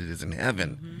earth as it is in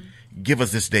heaven. Give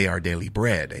us this day our daily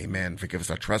bread. Amen. Forgive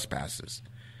us our trespasses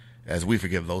as we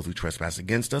forgive those who trespass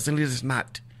against us. And lead us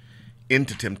not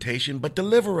into temptation, but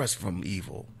deliver us from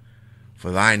evil.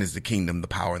 For thine is the kingdom, the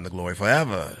power, and the glory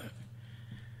forever.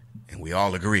 And we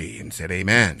all agree and said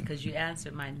amen. Because you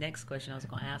answered my next question. I was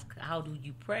going to ask, how do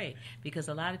you pray? Because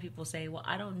a lot of people say, well,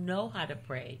 I don't know how to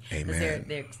pray. Amen.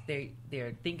 Because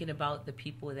they're thinking about the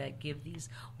people that give these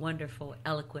wonderful,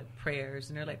 eloquent prayers.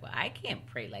 And they're like, well, I can't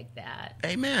pray like that.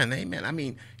 Amen. Amen. I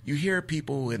mean, you hear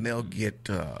people and they'll get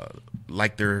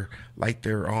like they're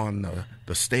on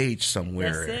the stage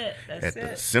somewhere. That's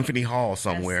the it. symphony hall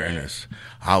somewhere. That's And it. it's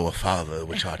Our Father,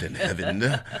 which art in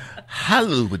heaven,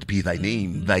 hallowed be thy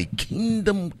name, thy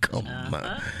kingdom come.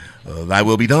 Thy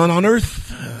will be done on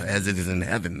earth as it is in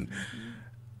heaven.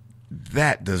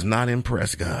 That does not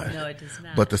impress God. No, it does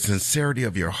not. But the sincerity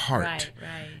of your heart.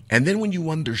 Right. And then when you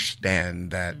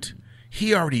understand that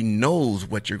he already knows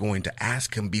what you're going to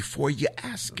ask him before you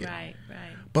ask it. Right.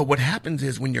 But what happens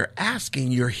is when you're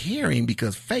asking, you're hearing,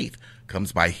 because faith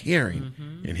comes by hearing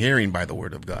and hearing by the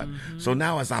word of God. So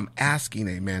now as I'm asking,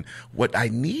 amen, what I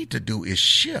need to do is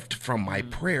shift from my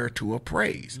prayer to a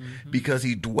praise, because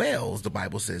he dwells, the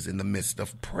Bible says, in the midst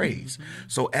of praise.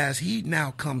 So as he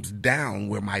now comes down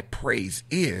where my praise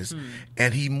is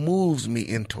and he moves me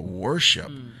into worship,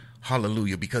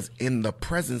 hallelujah, because in the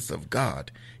presence of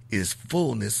God is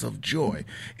fullness of joy.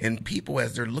 And people,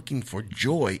 as they're looking for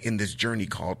joy in this journey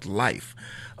called life,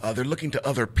 they're looking to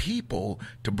other people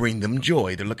to bring them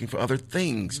joy. They're looking for other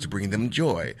things to bring them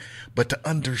joy. But to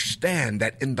understand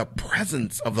that in the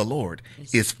presence of the Lord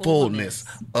is fullness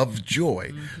of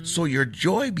joy. So your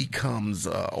joy becomes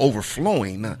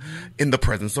overflowing in the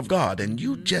presence of God. And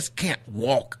you just can't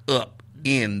walk up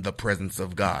in the presence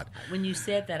of God. When you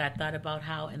said that, I thought about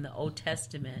how in the Old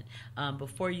Testament,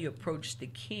 before you approached the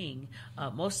king,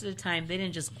 most of the time they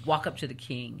didn't just walk up to the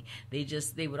king.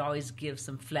 They would always give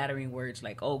some flattering words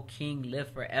like, "Oh, King,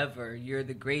 live forever. You're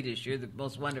the greatest. You're the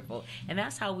most wonderful." And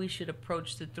that's how we should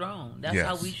approach the throne. That's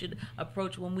how we should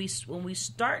approach when we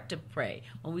start to pray.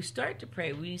 When we start to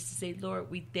pray, we need to say,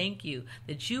 "Lord, we thank you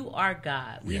that you are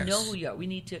God. We know who you are. We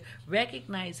need to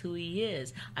recognize who He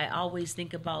is." I always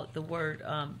think about the word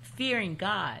fearing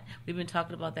God. We've been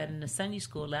talking about that in the Sunday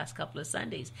school last couple of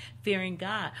Sundays. Fearing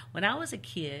God. When I was a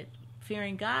kid,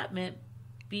 fearing God meant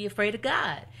be afraid of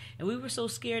God. And we were so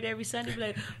scared every Sunday,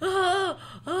 like, I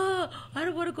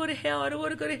don't want to go to hell. I don't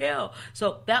want to go to hell.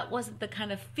 So that wasn't the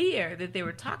kind of fear that they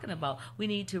were talking about. We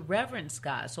need to reverence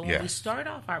God. So when we start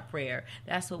off our prayer,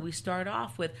 that's what we start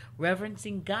off with,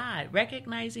 reverencing God,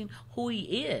 recognizing who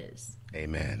He is.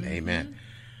 Amen. Amen.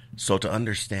 So to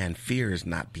understand, fear is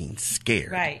not being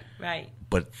scared. Right.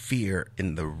 But fear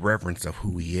in the reverence of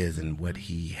who He is and what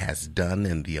He has done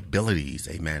and the abilities.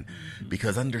 Amen.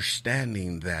 Because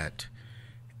understanding that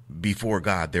before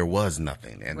God there was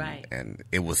nothing, and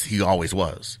it was He always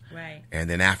was. Right. And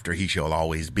then after He shall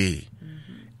always be.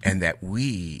 And that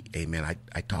we, amen,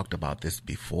 I talked about this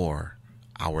before,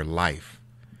 our life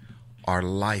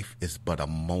is but a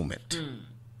moment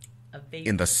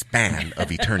in the span of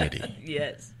eternity.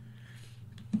 Yes.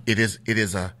 It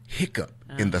is a hiccup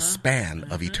in the span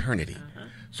of eternity.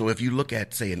 So if you look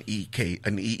at, say, an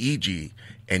EEG,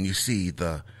 and you see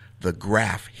the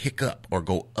graph hiccup or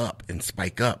go up and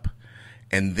spike up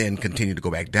and then continue to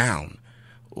go back down,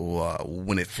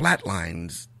 when it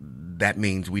flatlines, that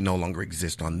means we no longer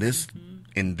exist on this,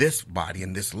 in this body,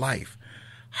 in this life.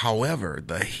 However,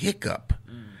 the hiccup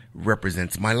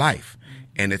represents my life,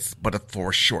 and it's but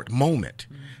for a short moment,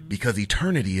 because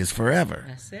eternity is forever.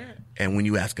 That's it. And when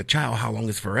you ask a child how long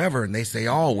is forever, and they say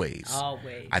always.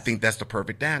 Always. I think that's the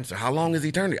perfect answer. How long is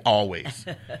eternity? Always.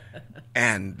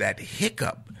 And that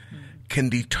hiccup can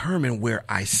determine where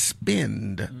I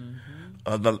spend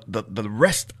the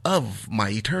rest of my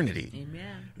eternity.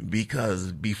 Amen.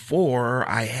 Because before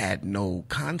I had no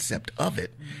concept of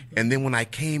it. And then when I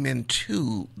came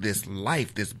into this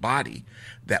life, this body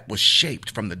that was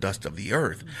shaped from the dust of the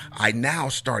earth, I now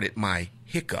started my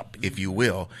hiccup, if you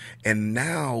will. And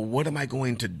now what am I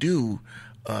going to do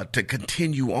to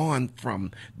continue on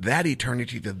from that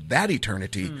eternity to that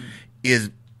eternity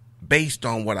is based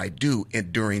on what I do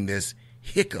during this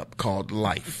hiccup called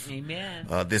life. Amen.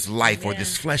 This life or Amen.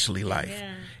 this fleshly life.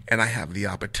 Amen. And I have the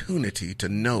opportunity to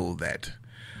know that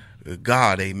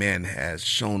God, amen, has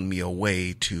shown me a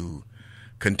way to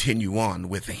continue on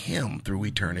with him through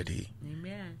eternity.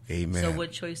 Amen. Amen. So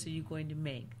what choice are you going to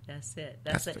make? That's it.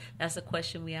 That's a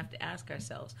question we have to ask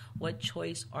ourselves. What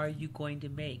choice are you going to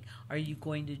make? Are you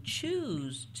going to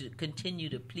choose to continue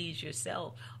to please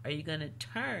yourself? Are you going to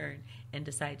turn and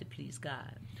decide to please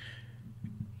God?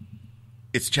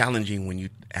 It's challenging when you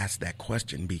ask that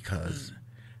question because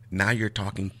now you're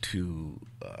talking to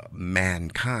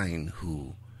mankind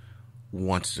who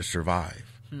wants to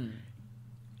survive.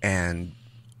 And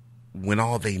when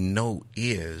all they know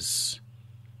is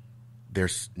their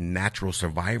natural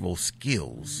survival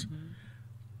skills,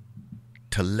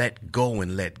 to let go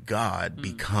and let God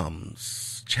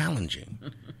becomes challenging,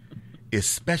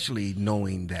 especially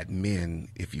knowing that men,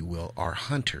 if you will, are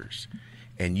hunters.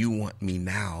 And you want me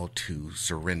now to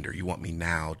surrender. You want me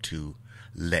now to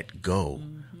let go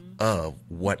of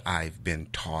what I've been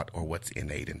taught or what's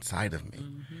innate inside of me.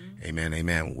 Amen,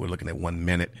 amen. We're looking at 1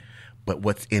 minute. But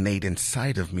what's innate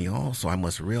inside of me also, I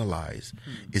must realize,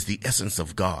 is the essence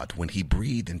of God. When he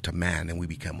breathed into man and we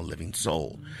become a living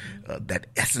soul, that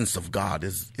essence of God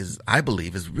is I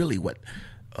believe, is really what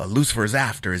Lucifer is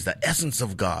after, is the essence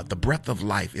of God. The breath of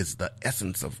life is the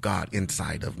essence of God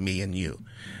inside of me and you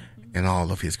and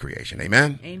all of his creation.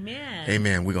 Amen? Amen.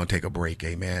 Amen. We're going to take a break.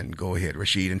 Amen. Go ahead,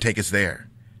 Rashid, and take us there.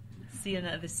 See you on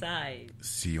the other side.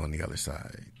 See you on the other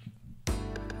side.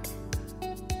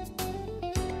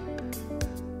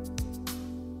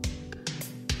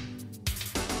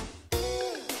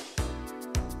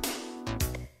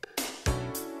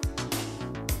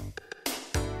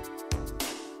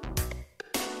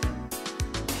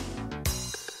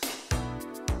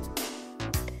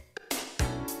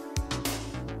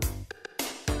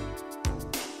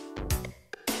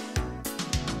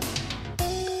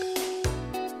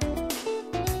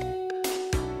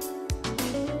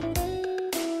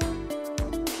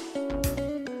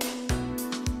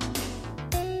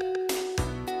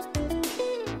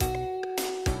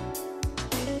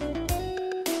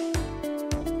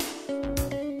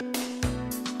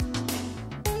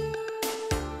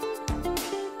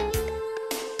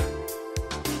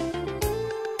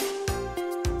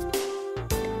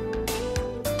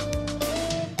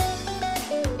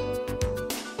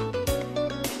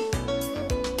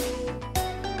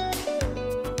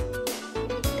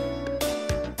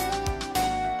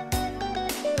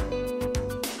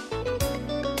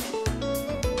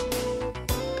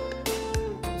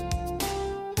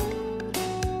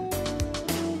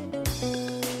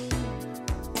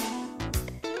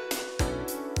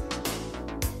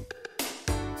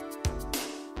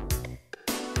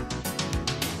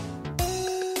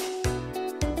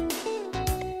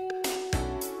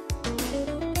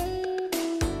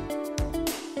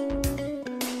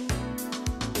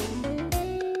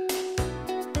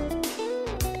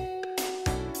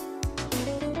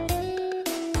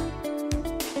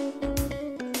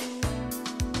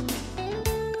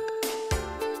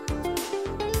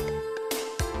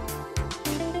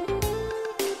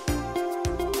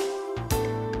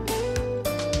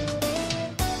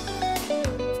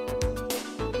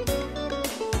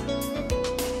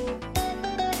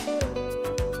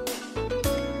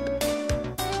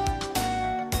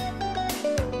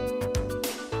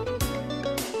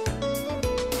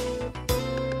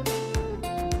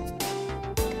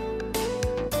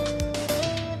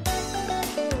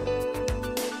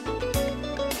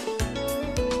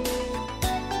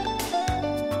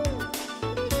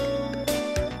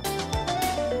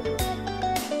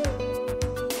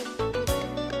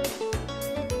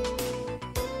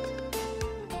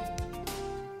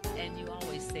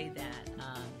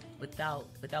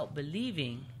 without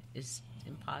believing is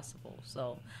impossible.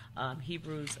 So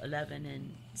Hebrews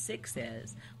 11:6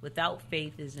 says, without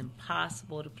faith it is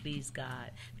impossible to please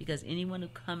God, because anyone who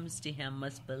comes to him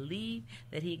must believe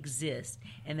that he exists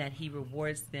and that he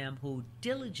rewards them who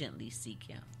diligently seek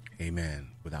him. Amen.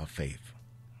 Without faith.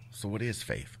 So what is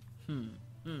faith?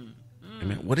 Amen.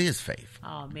 What is faith?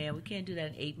 Oh, man, we can't do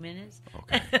that in 8 minutes.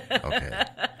 Okay.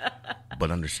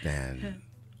 But understand,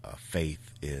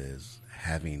 faith is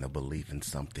having a belief in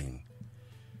something,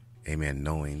 amen,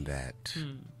 knowing that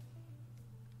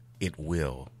it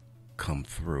will come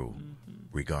through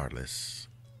regardless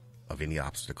of any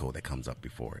obstacle that comes up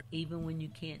before it. Even when you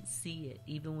can't see it,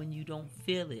 even when you don't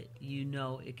feel it, you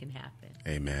know it can happen.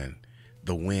 Amen.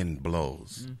 The wind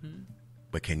blows,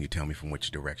 but can you tell me from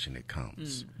which direction it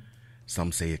comes?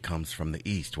 Some say it comes from the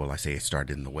east. Well, I say it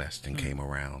started in the west and came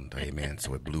around. Amen.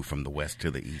 So it blew from the west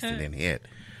to the east and then hit.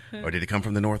 Or did it come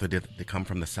from the north, or did it come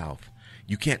from the south?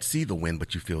 You can't see the wind,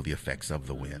 but you feel the effects of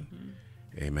the wind.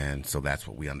 Amen. So that's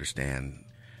what we understand.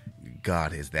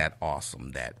 God is that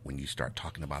awesome that when you start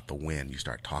talking about the wind, you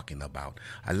start talking about,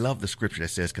 I love the scripture that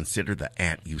says, consider the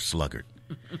ant, you sluggard.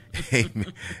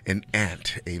 Amen. An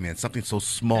ant, amen. Something so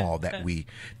small that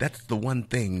that's the one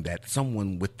thing that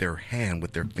someone with their hand,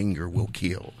 with their finger will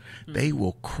kill. They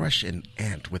will crush an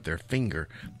ant with their finger,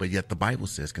 but yet the Bible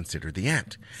says, consider the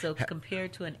ant. So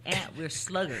compared to an ant, we're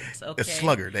sluggards, okay? A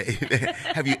sluggard.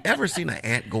 Have you ever seen an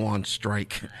ant go on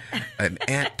strike? An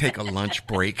ant take a lunch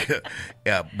break?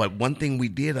 But one thing we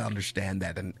did understand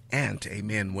that an ant,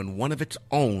 amen, when one of its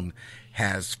own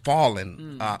has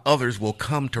fallen, others will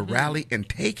come to rally and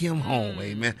take him home,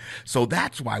 amen. So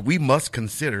that's why we must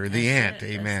consider the ant,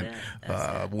 amen.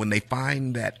 When they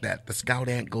find that the scout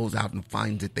ant goes out and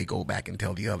finds it, they go back and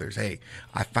tell the others, hey,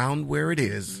 I found where it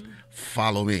is,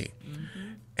 follow me.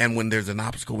 And when there's an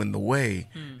obstacle in the way,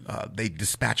 they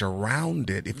dispatch around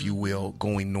it, if you will,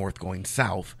 going north, going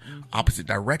south, opposite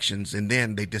directions, and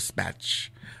then they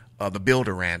dispatch the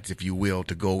builder ants, if you will,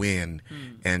 to go in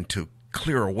and to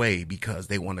clear a way, because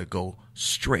they want to go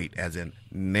straight, as in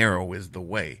narrow is the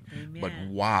way, but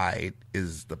wide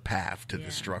is the path to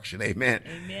destruction. Amen.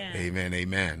 Amen.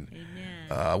 Amen.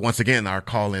 Once again, our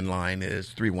call-in line is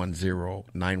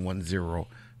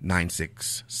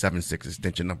 310-910-9676,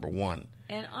 extension number 1.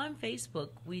 And on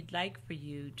Facebook, we'd like for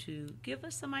you to give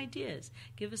us some ideas.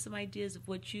 Give us some ideas of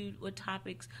what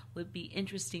topics would be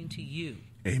interesting to you.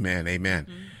 Amen. Amen.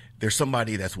 There's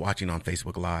somebody that's watching on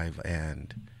Facebook Live,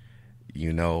 and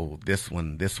you know, this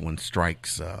one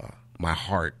strikes my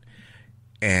heart,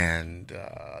 and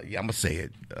I'm gonna say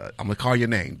it. I'm gonna call your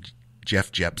name, Jeff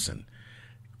Jepson.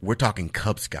 We're talking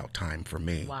Cub Scout time for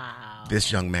me. Wow. This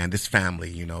young man, this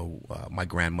family. You know, my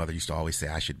grandmother used to always say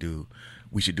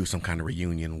we should do some kind of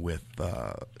reunion with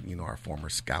our former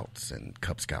scouts and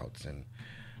Cub Scouts, and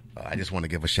I just want to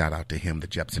give a shout out to him, the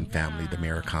Jepson family, the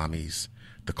Marikamis,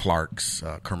 the Clarks,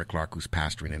 Kermit Clark, who's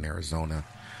pastoring in Arizona.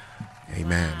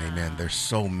 Amen, amen. There's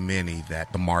so many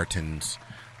that the Martins,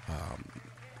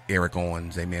 Eric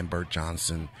Owens, amen, Bert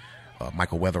Johnson,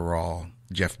 Michael Weatherall,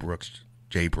 Jeff Brooks,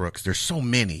 Jay Brooks. There's so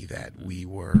many that we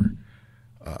were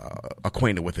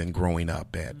acquainted with in growing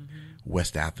up at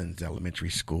West Athens Elementary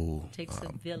School. It takes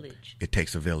a village. It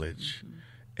takes a village,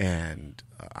 and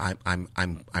I'm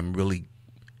really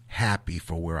happy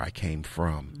for where I came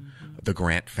from. The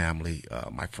Grant family,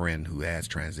 my friend who has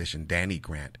transitioned, Danny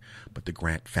Grant, but the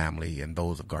Grant family and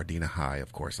those of Gardena High.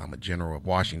 Of course, I'm a general of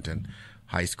Washington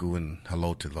High School, and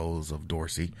hello to those of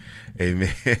Dorsey.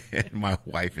 Amen. My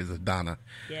wife is a Donna.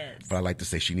 Yes. But I like to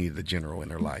say she needed a general in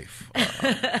her life.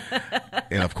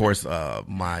 And of course,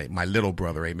 my little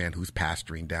brother, amen, who's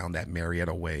pastoring down that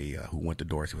Marietta way, who went to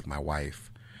Dorsey with my wife.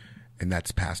 And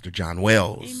that's Pastor John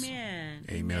Wells. Amen.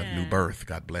 Amen. Of New Birth.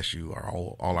 God bless you.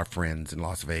 All our friends in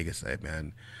Las Vegas.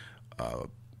 Amen.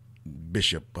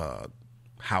 Bishop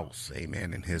House.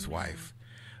 Amen. And his wife.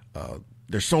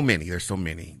 There's so many.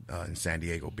 In San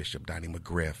Diego, Bishop Donnie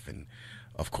McGriff. And,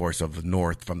 of course, of the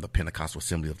North, from the Pentecostal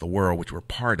Assembly of the World, which we're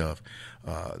part of,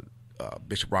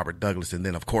 Bishop Robert Douglas. And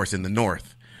then, of course, in the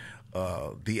North,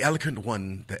 the eloquent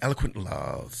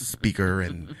speaker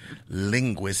and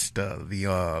linguist,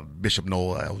 the Bishop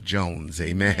Noah L. Jones.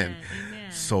 Amen. Amen.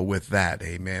 So with that,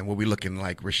 amen. What we looking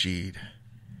like, Rashid?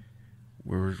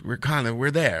 We're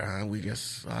there, huh? We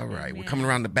just, all right. Amen. We're coming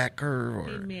around the back curve, or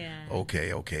amen.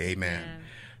 Okay, amen.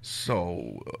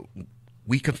 So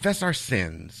we confess our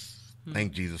sins.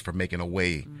 Thank Jesus for making a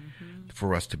way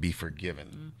for us to be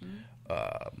forgiven.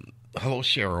 Hello,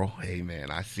 Cheryl.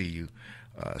 Amen. I see you.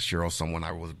 Cheryl, someone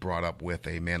I was brought up with,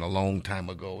 amen, a long time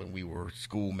ago, and we were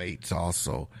schoolmates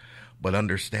also. But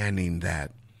understanding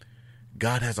that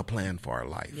God has a plan for our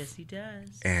life. Yes, he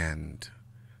does. And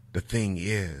the thing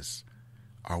is,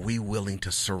 are we willing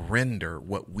to surrender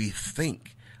what we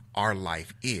think our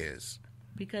life is?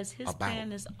 Because his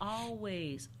plan is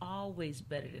always, always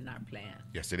better than our plan.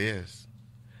 Yes, it is.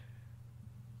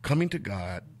 Coming to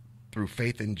God through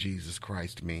faith in Jesus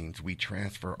Christ means we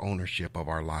transfer ownership of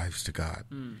our lives to God.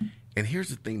 And here's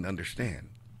the thing to understand.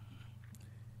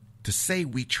 To say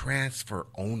we transfer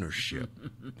ownership.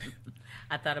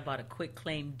 I thought about a quick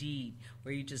claim deed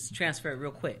where you just transfer it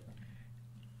real quick.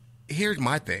 Here's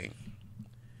my thing.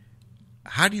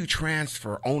 How do you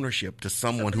transfer ownership to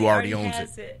someone who already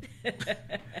owns it?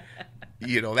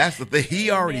 That's the thing. He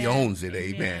already owns it.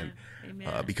 Amen.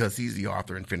 Because he's the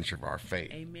author and finisher of our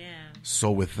faith. Amen.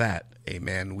 So with that,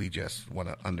 amen, we just want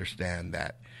to understand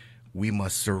that we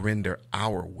must surrender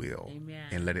our will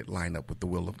and let it line up with the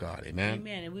will of God. Amen.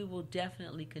 Amen. And we will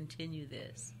definitely continue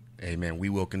this. Amen. We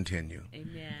will continue.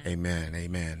 Amen. Amen.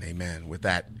 Amen. Amen. With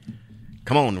that,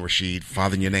 come on, Rashid.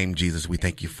 Father, in your name, Jesus, we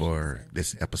thank you for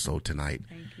this episode tonight.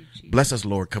 Thank you, Jesus. Bless us,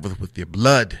 Lord. Cover us with your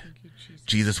blood. Thank you, Jesus.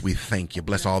 Jesus, we thank you.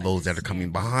 Bless all those that are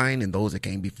coming behind and those that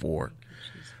came before.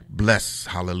 Bless,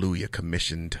 hallelujah,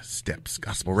 Commissioned Steps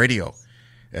Gospel Radio,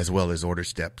 as well as Ordered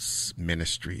Steps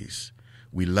Ministries.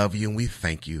 We love you and we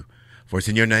thank you. For it's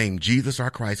in your name, Jesus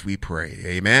our Christ, we pray.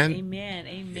 Amen. Amen.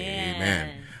 Amen.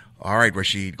 Amen. All right,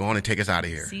 Rashid, go on and take us out of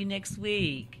here. See you next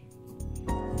week.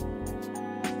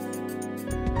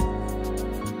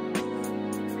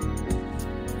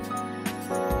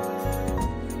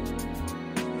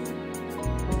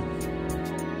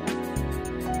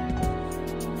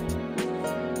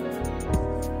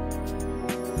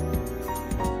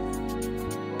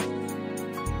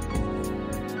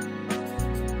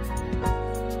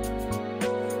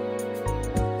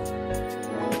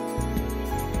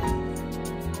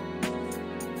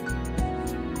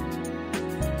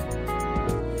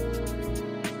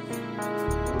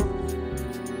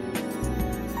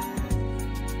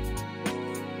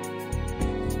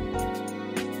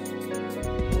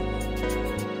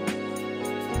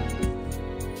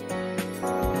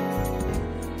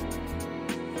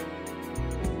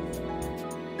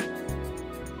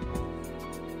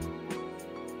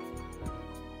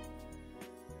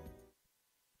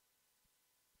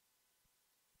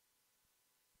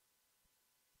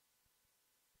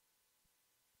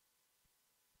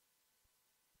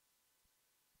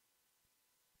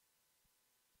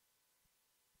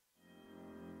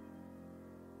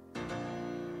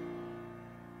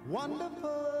 Wonderful,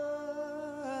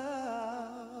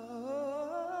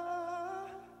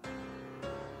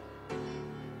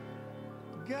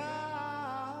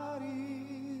 God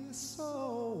is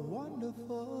so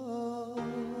wonderful.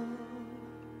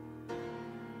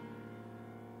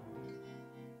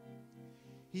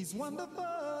 He's wonderful,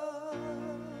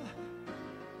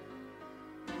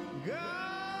 God.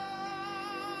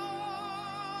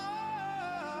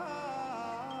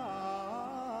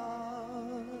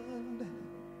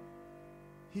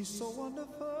 He's so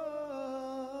wonderful.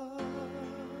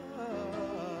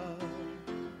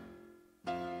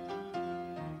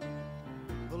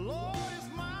 The Lord is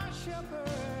my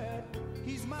shepherd.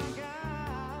 He's my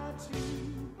guide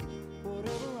too.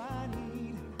 Whatever I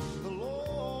need, the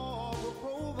Lord will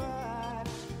provide.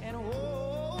 And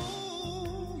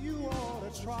oh, you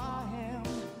ought to try him.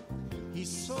 He's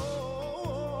so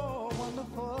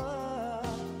wonderful.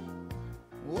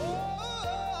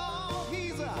 Oh,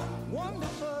 he's a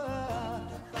wonderful.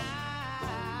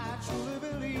 I truly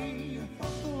believe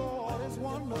the Lord is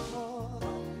wonderful.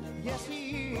 Yes,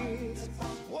 he is.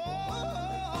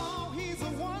 Oh, he's a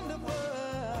wonderful.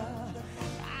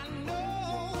 I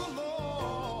know the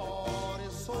Lord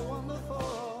is so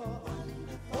wonderful.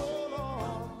 Oh,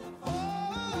 Lord.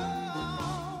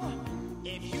 Oh,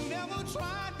 if you never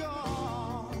tried